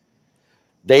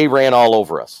 They ran all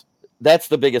over us. That's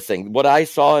the biggest thing. What I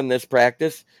saw in this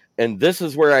practice, and this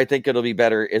is where I think it'll be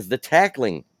better, is the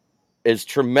tackling is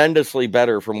tremendously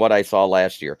better from what I saw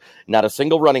last year. Not a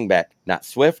single running back, not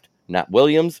Swift, not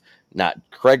Williams, not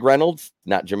Craig Reynolds,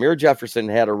 not Jameer Jefferson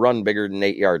had a run bigger than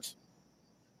 8 yards.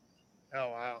 Oh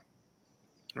wow.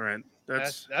 Right.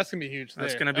 That's gonna be huge.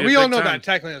 That's there. gonna be And a we all big know time. that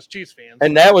tackling as Chiefs fans.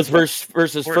 And that was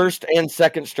versus first and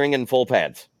second string in full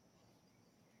pads.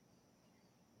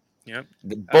 Yep.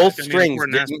 Both gonna be an strings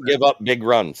important didn't aspect. give up big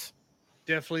runs.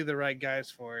 Definitely the right guys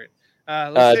for it.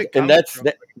 And Let's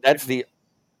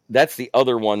that's the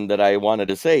other one that I wanted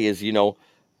to say is,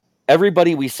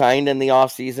 everybody we signed in the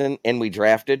offseason and we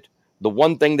drafted, the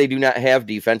one thing they do not have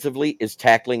defensively is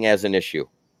tackling as an issue.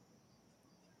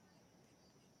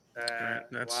 Right.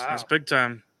 That's wow. that's big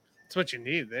time. That's what you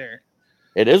need there.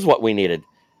 It is what we needed.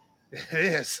 It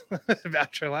is.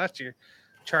 After last year.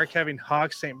 Chark having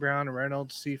Hawks, St. Brown,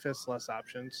 Reynolds, Cephas, less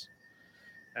options.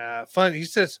 Fun. He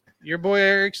says your boy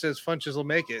Eric says Funches will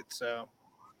make it. So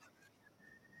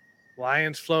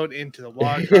Lions float into the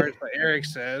wild card. But Eric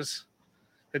says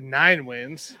the 9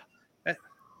 wins.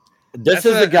 This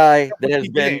is a guy that has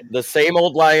been the same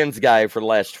old Lions guy for the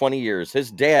last 20 years.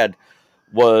 His dad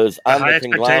was on high the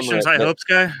expectations, high hopes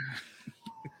guy.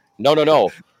 No.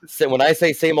 So when I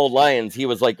say same old Lions, he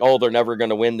was like, "Oh, they're never going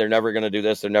to win. They're never going to do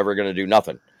this. They're never going to do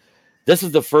nothing." This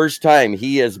is the first time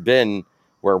he has been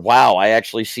where, wow, I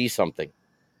actually see something.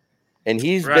 And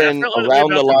he's been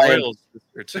around the Lions.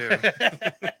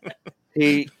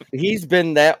 He's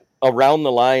been that around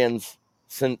the Lions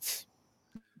since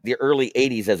the early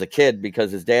 80s as a kid,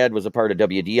 because his dad was a part of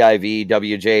WDIV,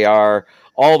 WJR,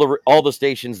 all the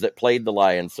stations that played the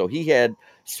Lions. So he had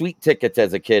sweet tickets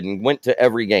as a kid and went to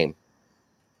every game.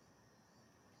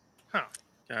 Huh.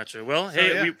 Gotcha. Well,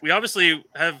 hey, we obviously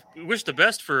wish the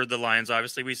best for the Lions.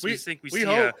 Obviously, we think we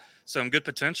see some good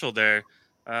potential there.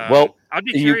 Well, I'd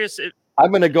be curious. I'm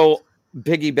going to go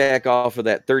piggyback off of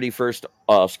that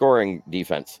 31st scoring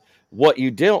defense. What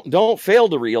you don't fail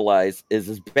to realize is,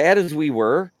 as bad as we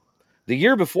were, the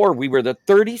year before we were the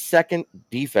 32nd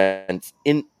defense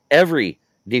in every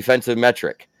defensive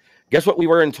metric. Guess what we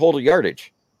were in total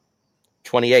yardage?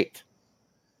 28.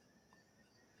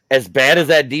 As bad as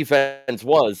that defense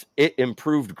was, it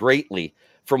improved greatly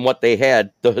from what they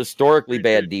had, the historically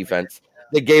bad defense.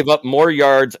 They gave up more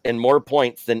yards and more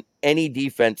points than any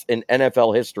defense in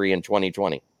NFL history in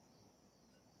 2020.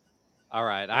 All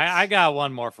right. I got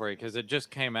one more for you, because it just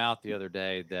came out the other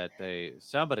day that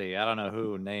somebody, I don't know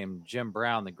who, named Jim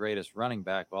Brown the greatest running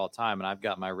back of all time, and I've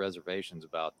got my reservations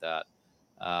about that.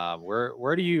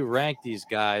 Where do you rank these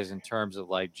guys in terms of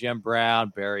like Jim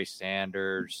Brown, Barry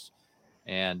Sanders,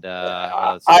 and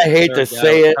I hate to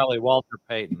say it, probably Walter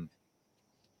Payton?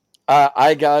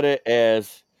 I got it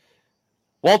as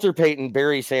Walter Payton,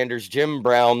 Barry Sanders, Jim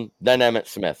Brown, then Emmitt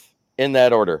Smith, in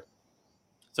that order.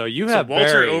 So you have Walter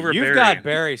Barry. over You've Barry. got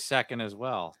Barry second as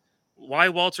well. Why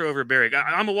Walter over Barry?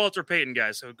 I'm a Walter Payton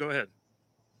guy, so go ahead.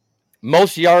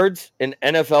 Most yards in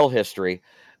NFL history.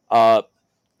 Won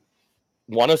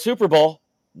a Super Bowl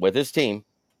with his team.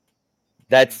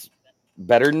 That's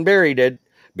better than Barry did.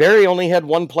 Barry only had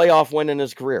one playoff win in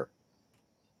his career.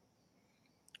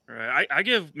 All right. I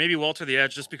give maybe Walter the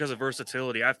edge just because of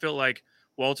versatility. I feel like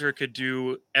Walter could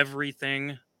do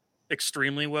everything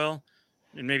extremely well.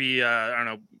 And maybe, I don't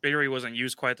know, Barry wasn't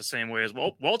used quite the same way as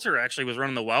Walter actually was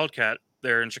running the Wildcat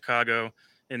there in Chicago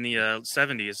in the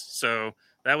 70s. So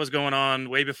that was going on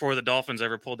way before the Dolphins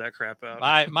ever pulled that crap out.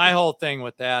 My whole thing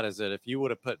with that is that if you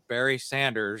would have put Barry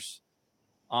Sanders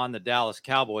on the Dallas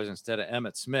Cowboys instead of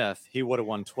Emmitt Smith, he would have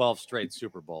won 12 straight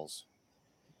Super Bowls.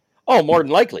 Oh, more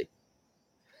than likely.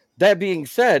 That being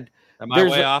said, am I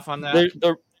way off on that?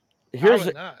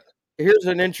 Here's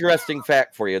an interesting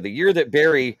fact for you. The year that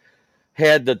Barry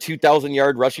had the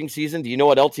 2,000-yard rushing season, do you know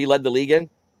what else he led the league in?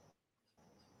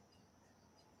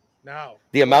 No.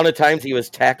 The amount of times he was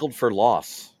tackled for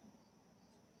loss.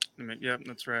 Yep,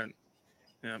 that's right.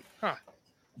 Yeah. Huh.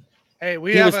 Hey,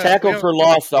 he was tackled for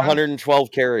loss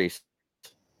 112 carries.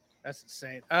 That's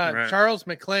insane. Right. Charles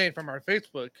McLean from our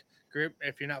Facebook group.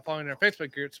 If you're not following our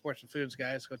Facebook group, Sports and Foods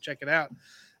guys, go check it out.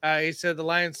 He said the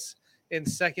Lions in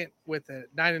second with a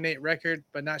 9-8 record,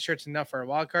 but not sure it's enough for a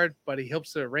wild card. But he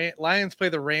hopes the Lions play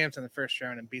the Rams in the first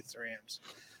round and beats the Rams.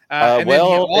 And then he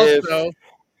also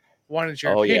wanted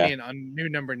your opinion on new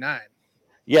number 9.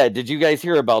 Yeah, did you guys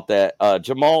hear about that?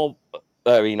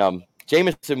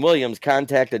 Jameson Williams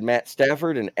contacted Matt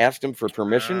Stafford and asked him for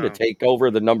permission to take over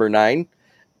the number 9,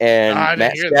 and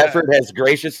Matt Stafford has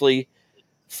graciously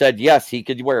said yes, he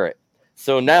could wear it.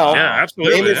 So now,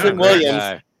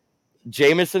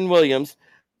 Jameson Williams,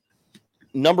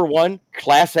 number 1,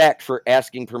 class act for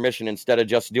asking permission instead of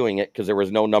just doing it because there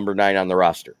was no number 9 on the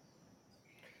roster.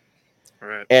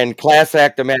 Right. And class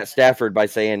act to Matt Stafford by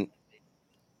saying,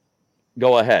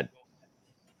 go ahead.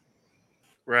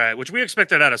 Right, which we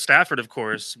expected out of Stafford, of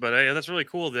course. But that's really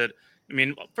cool that,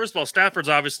 first of all, Stafford's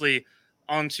obviously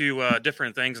onto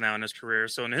different things now in his career.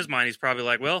 So in his mind, he's probably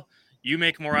like, well, you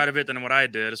make more out of it than what I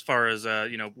did as far as,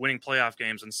 winning playoff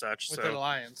games and such. With the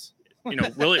Lions.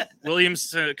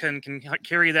 Williams can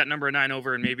carry that number 9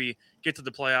 over and maybe get to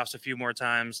the playoffs a few more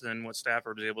times than what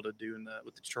Stafford was able to do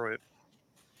with Detroit.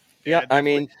 Yeah,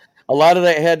 a lot of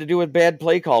that had to do with bad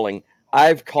play calling.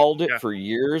 I've called it for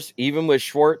years, even with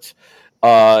Schwartz.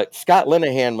 Scott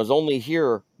Linehan was only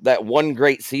here that one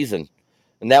great season,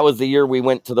 and that was the year we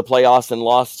went to the playoffs and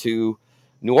lost to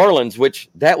New Orleans, which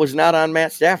that was not on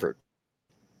Matt Stafford.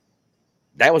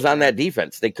 That was on that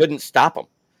defense. They couldn't stop him.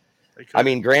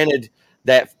 Granted,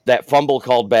 that fumble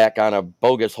called back on a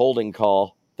bogus holding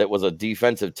call that was a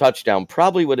defensive touchdown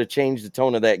probably would have changed the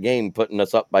tone of that game, putting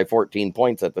us up by 14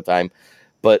 points at the time.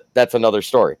 But that's another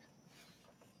story.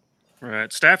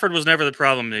 Right. Stafford was never the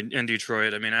problem in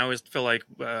Detroit. I mean, I always feel like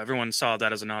everyone saw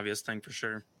that as an obvious thing for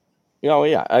sure.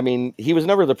 Yeah. I mean, he was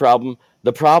never the problem.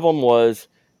 The problem was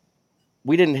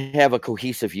we didn't have a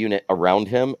cohesive unit around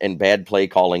him and bad play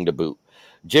calling to boot.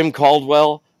 Jim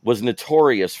Caldwell was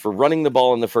notorious for running the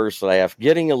ball in the first half,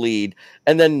 getting a lead,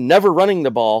 and then never running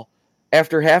the ball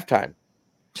after halftime.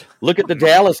 Look at the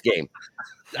Dallas game.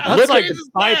 That's like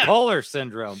bipolar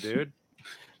syndrome, dude.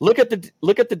 Look at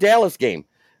the Dallas game.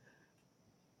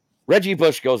 Reggie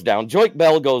Bush goes down, Joique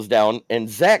Bell goes down, and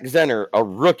Zach Zenner, a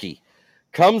rookie,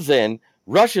 comes in,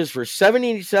 rushes for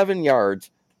 77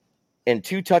 yards and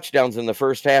 2 touchdowns in the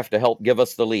first half to help give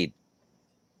us the lead.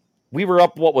 We were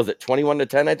up,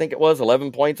 21-10, I think it was,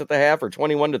 11 points at the half, or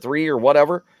 21-3 or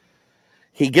whatever.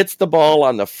 He gets the ball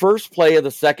on the first play of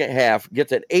the second half,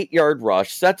 gets an 8-yard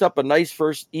rush, sets up a nice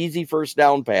easy first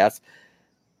down pass,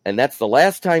 and that's the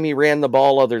last time he ran the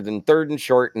ball other than 3rd and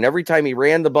short, and every time he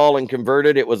ran the ball and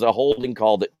converted, it was a holding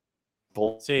call that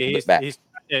pulled it back.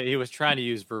 He was trying to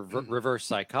use reverse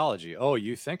psychology. Oh,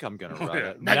 you think I'm going to run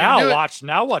it?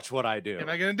 Now watch what I do. Am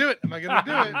I going to do it?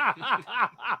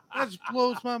 That just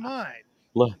blows my mind.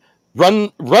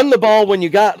 Run the ball when you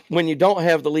don't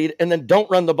have the lead, and then don't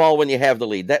run the ball when you have the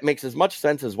lead. That makes as much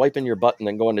sense as wiping your butt and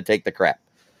then going to take the crap.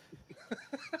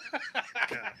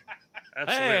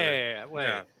 Absolutely. Hey, wait.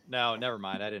 Yeah. No, never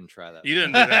mind. I didn't try that. You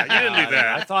didn't do that.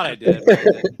 I thought I did. But I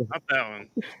didn't. Not that one.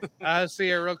 Let's see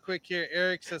here real quick here.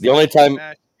 Eric says the only time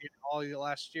all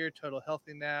last year, total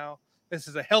healthy now. This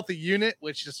is a healthy unit,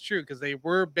 which is true because they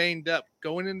were banged up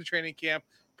going into training camp,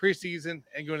 preseason,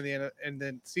 and going to the end and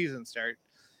then season start.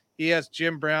 He has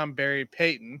Jim Brown, Barry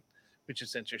Payton, which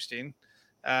is interesting.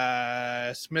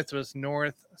 Smith was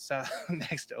north, south,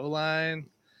 next O-line.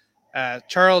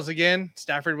 Charles again.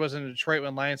 Stafford was in Detroit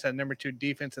when Lions had number 2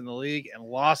 defense in the league and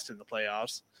lost in the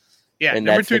playoffs. Yeah, and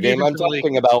number that's 2 the game I'm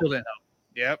talking about.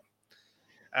 Yep.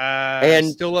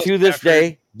 And to this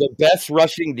day, the best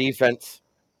rushing defense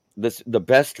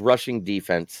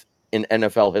in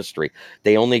NFL history.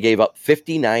 They only gave up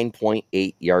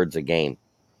 59.8 yards a game.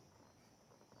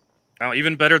 Oh,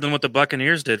 even better than what the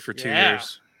Buccaneers did for 2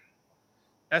 years.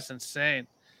 That's insane.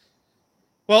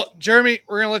 Well, Jeremy,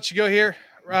 we're gonna let you go here.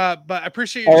 But I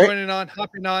appreciate you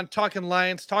hopping on, talking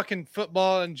Lions, talking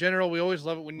football in general. We always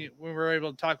love it when we're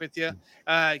able to talk with you.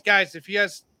 Guys, if you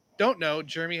guys don't know,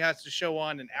 Jeremy has to show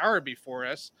on an hour before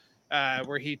us,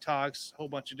 where he talks a whole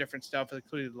bunch of different stuff,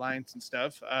 including the Lions and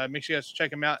stuff. Make sure you guys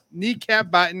check him out.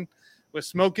 Kneecap Biting with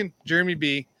Smoking Jeremy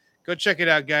B. Go check it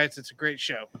out, guys. It's a great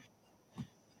show.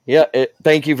 Yeah,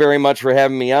 thank you very much for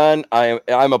having me on.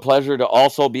 I'm a pleasure to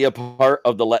also be a part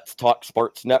of the Let's Talk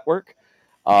Sports Network.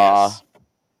 Yes.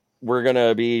 We're going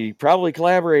to be probably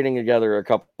collaborating together a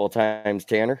couple times,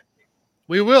 Tanner.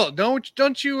 We will.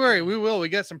 Don't you worry. We will. We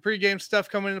got some pregame stuff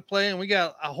coming into play, and we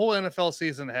got a whole NFL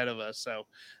season ahead of us. So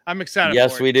I'm excited.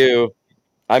 Yes, we do.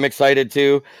 I'm excited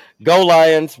too. Go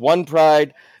Lions, one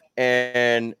pride.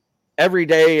 And every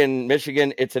day in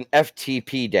Michigan, it's an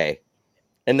FTP day.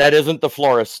 And that isn't the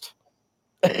florist.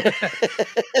 All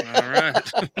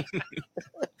right.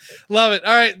 Love it.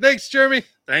 All right. Thanks, Jeremy.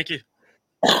 Thank you.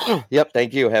 Yep,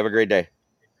 thank you. Have a great day.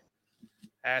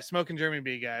 Smoking Jeremy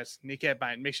B, guys. Kneecap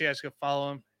Biting. Make sure you guys go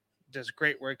follow him. Does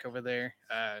great work over there.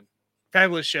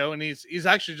 Fabulous show, and he's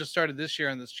actually just started this year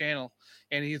on this channel,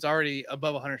 and he's already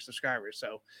above 100 subscribers.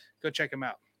 So go check him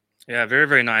out. Yeah, very,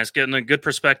 very nice. Getting a good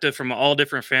perspective from all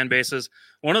different fan bases.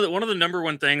 One of the number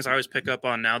one things I always pick up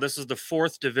on now. This is the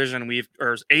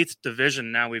 8th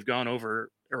division now we've gone over.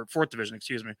 Or 4th division,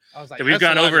 excuse me. I was like, that we've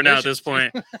gone over now at this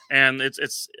point, and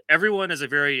it's everyone is a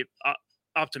very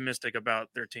optimistic about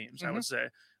their teams. Mm-hmm. I would say,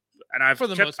 and I've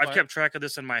kept track of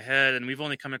this in my head, and we've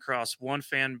only come across one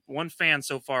fan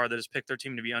so far that has picked their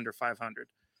team to be under 500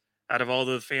 out of all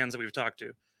the fans that we've talked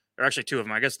to. Or actually 2 of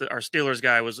them. I guess our Steelers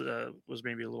guy was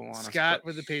maybe a little honest. Scott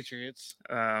with the Patriots,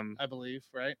 I believe,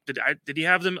 right? Did he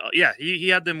have them? Yeah, he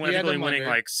had them winning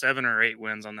like 7 or 8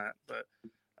 wins on that, but.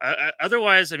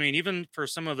 Otherwise, I mean, even for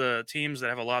some of the teams that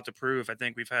have a lot to prove, I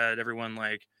think we've had everyone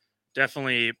like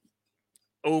definitely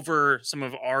over some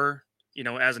of our,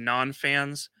 as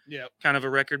non-fans, kind of a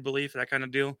record belief, that kind of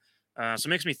deal. So it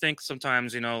makes me think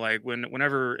sometimes, like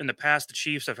whenever in the past the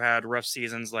Chiefs have had rough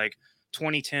seasons like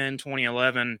 2010,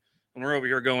 2011, and we're over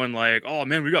here going like, oh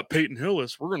man, we got Peyton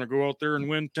Hillis. We're going to go out there and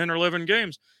win 10 or 11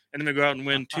 games. And then they go out and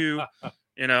win 2.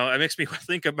 It makes me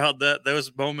think about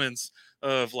those moments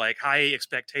of like high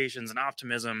expectations and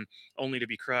optimism only to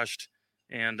be crushed,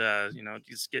 and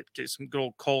just get some good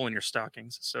old coal in your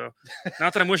stockings. So,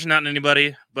 not that I'm wishing that on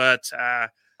anybody, but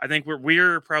I think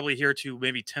we're probably here to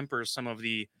maybe temper some of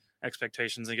the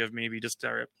expectations and give maybe just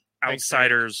our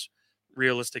outsiders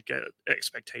realistic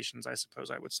expectations, I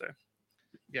suppose I would say.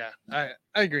 Yeah, I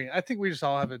agree. I think we just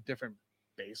all have a different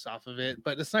base off of it,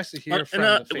 but it's nice to hear from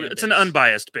And, the fan it's base. an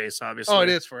unbiased base, obviously. Oh, it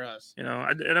is for us. And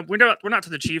we're not to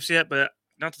the Chiefs yet, but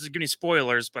not to give any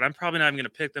spoilers, but I'm probably not even going to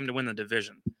pick them to win the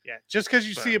division. Yeah, just because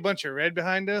you But- see a bunch of red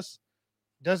behind us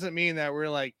doesn't mean that we're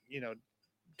like,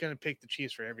 going to pick the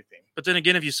Chiefs for everything. But then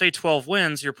again, if you say 12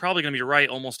 wins, you're probably going to be right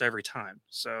almost every time.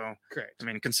 So, Correct. I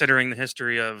mean, considering the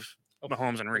history of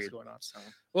Mahomes and What's Reed. going on? So,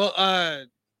 Well,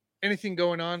 anything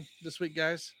going on this week,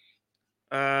 guys?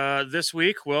 this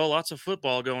week, well, lots of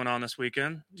football going on this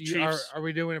weekend. Chiefs. Are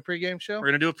we doing a pregame show? We're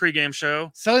going to do a pregame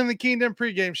show. Selling the Kingdom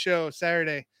pregame show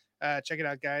Saturday. Check it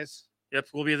out, guys. Yep,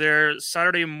 we'll be there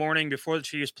Saturday morning before the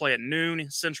Chiefs play at noon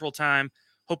Central Time.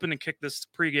 Hoping to kick this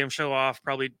pregame show off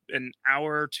probably an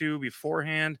hour or two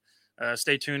beforehand.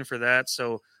 Stay tuned for that.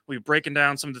 So we'll be breaking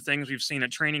down some of the things we've seen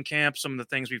at training camp, some of the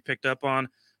things we've picked up on,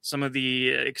 some of the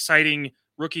exciting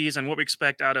rookies and what we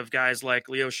expect out of guys like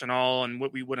Leo Chenal and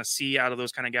what we want to see out of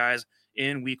those kind of guys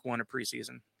in week 1 of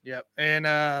preseason. Yep. And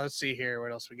let's see here.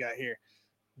 What else we got here?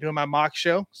 Doing my mock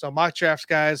show. So mock drafts,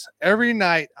 guys. Every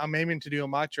night I'm aiming to do a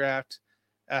mock draft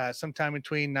sometime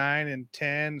between 9 and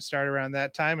 10, start around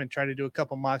that time and try to do a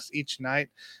couple mocks each night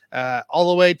all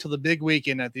the way till the big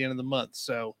weekend at the end of the month.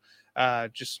 So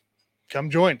just come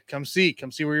join, come see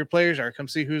where your players are, come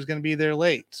see who's going to be there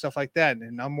late, stuff like that.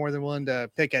 And I'm more than willing to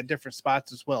pick at different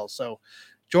spots as well. So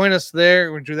join us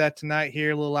there. We'll do that tonight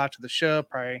here, a little after the show,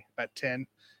 probably about 10,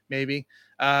 maybe.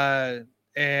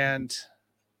 And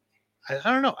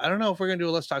I don't know. I don't know if we're going to do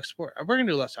a Let's Talk Sport. We're going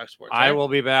to do a Let's Talk Sports. I right? will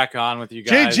be back on with you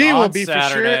guys. JG will on be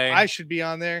Saturday. for sure. I should be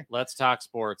on there. Let's Talk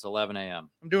Sports, 11 a.m.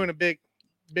 I'm doing a big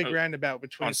Oh, roundabout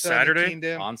between on Southern Saturday?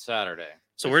 Kingdom. on Saturday.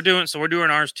 So we're doing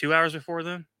ours 2 hours before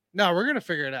then. No, we're gonna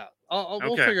figure it out.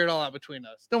 We'll Okay. figure it all out between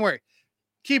us. Don't worry.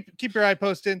 Keep your eye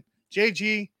posted.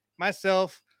 JG,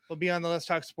 myself will be on the Let's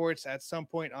Talk Sports at some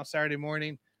point on Saturday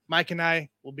morning. Mike and I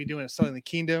will be doing a Selling the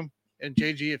Kingdom, and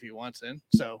JG if he wants in.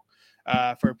 So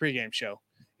for a pregame show.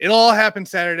 It'll all happen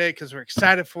Saturday because we're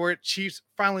excited for it. Chiefs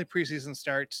finally preseason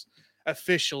starts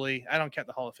officially. I don't count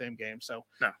the Hall of Fame game, so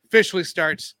No. officially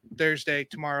starts Thursday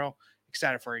tomorrow.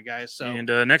 Excited for you guys. So And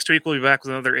next week we'll be back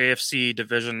with another AFC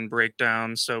division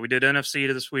breakdown. So we did NFC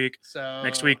to this week.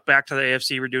 Next week back to the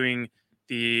AFC. We're doing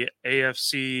the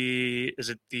AFC. Is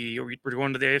it we're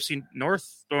going to the AFC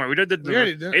North? Don't worry, we did the We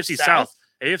already did AFC South.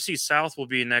 AFC South will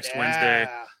be next Wednesday.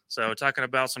 Yeah. So talking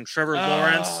about some Trevor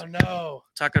Lawrence, Oh no.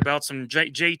 talking about some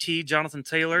JT Jonathan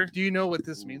Taylor. Do you know what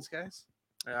this means, guys?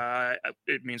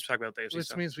 It means talk about the AFC This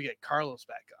South. means we get Carlos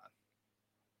back on.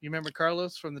 You remember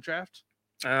Carlos from the draft?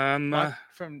 Um,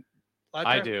 From I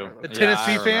draft? do. The Yeah,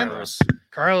 Tennessee I fan? remember.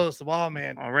 Carlos, the wall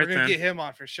man. All We're right, gonna then. get him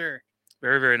on for sure.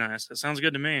 very, very nice. That sounds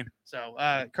good to me. So,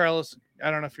 Carlos,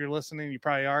 I don't know if you're listening. You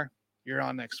probably are. You're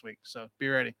on next week, so be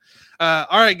ready. All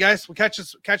right, guys. We'll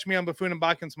catch me on Buffoon and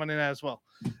Botkins Monday night as well.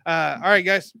 All right,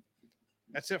 guys.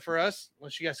 That's it for us.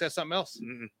 Unless you guys have something else.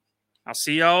 I'll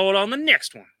see y'all on the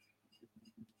next one.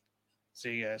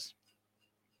 See you guys.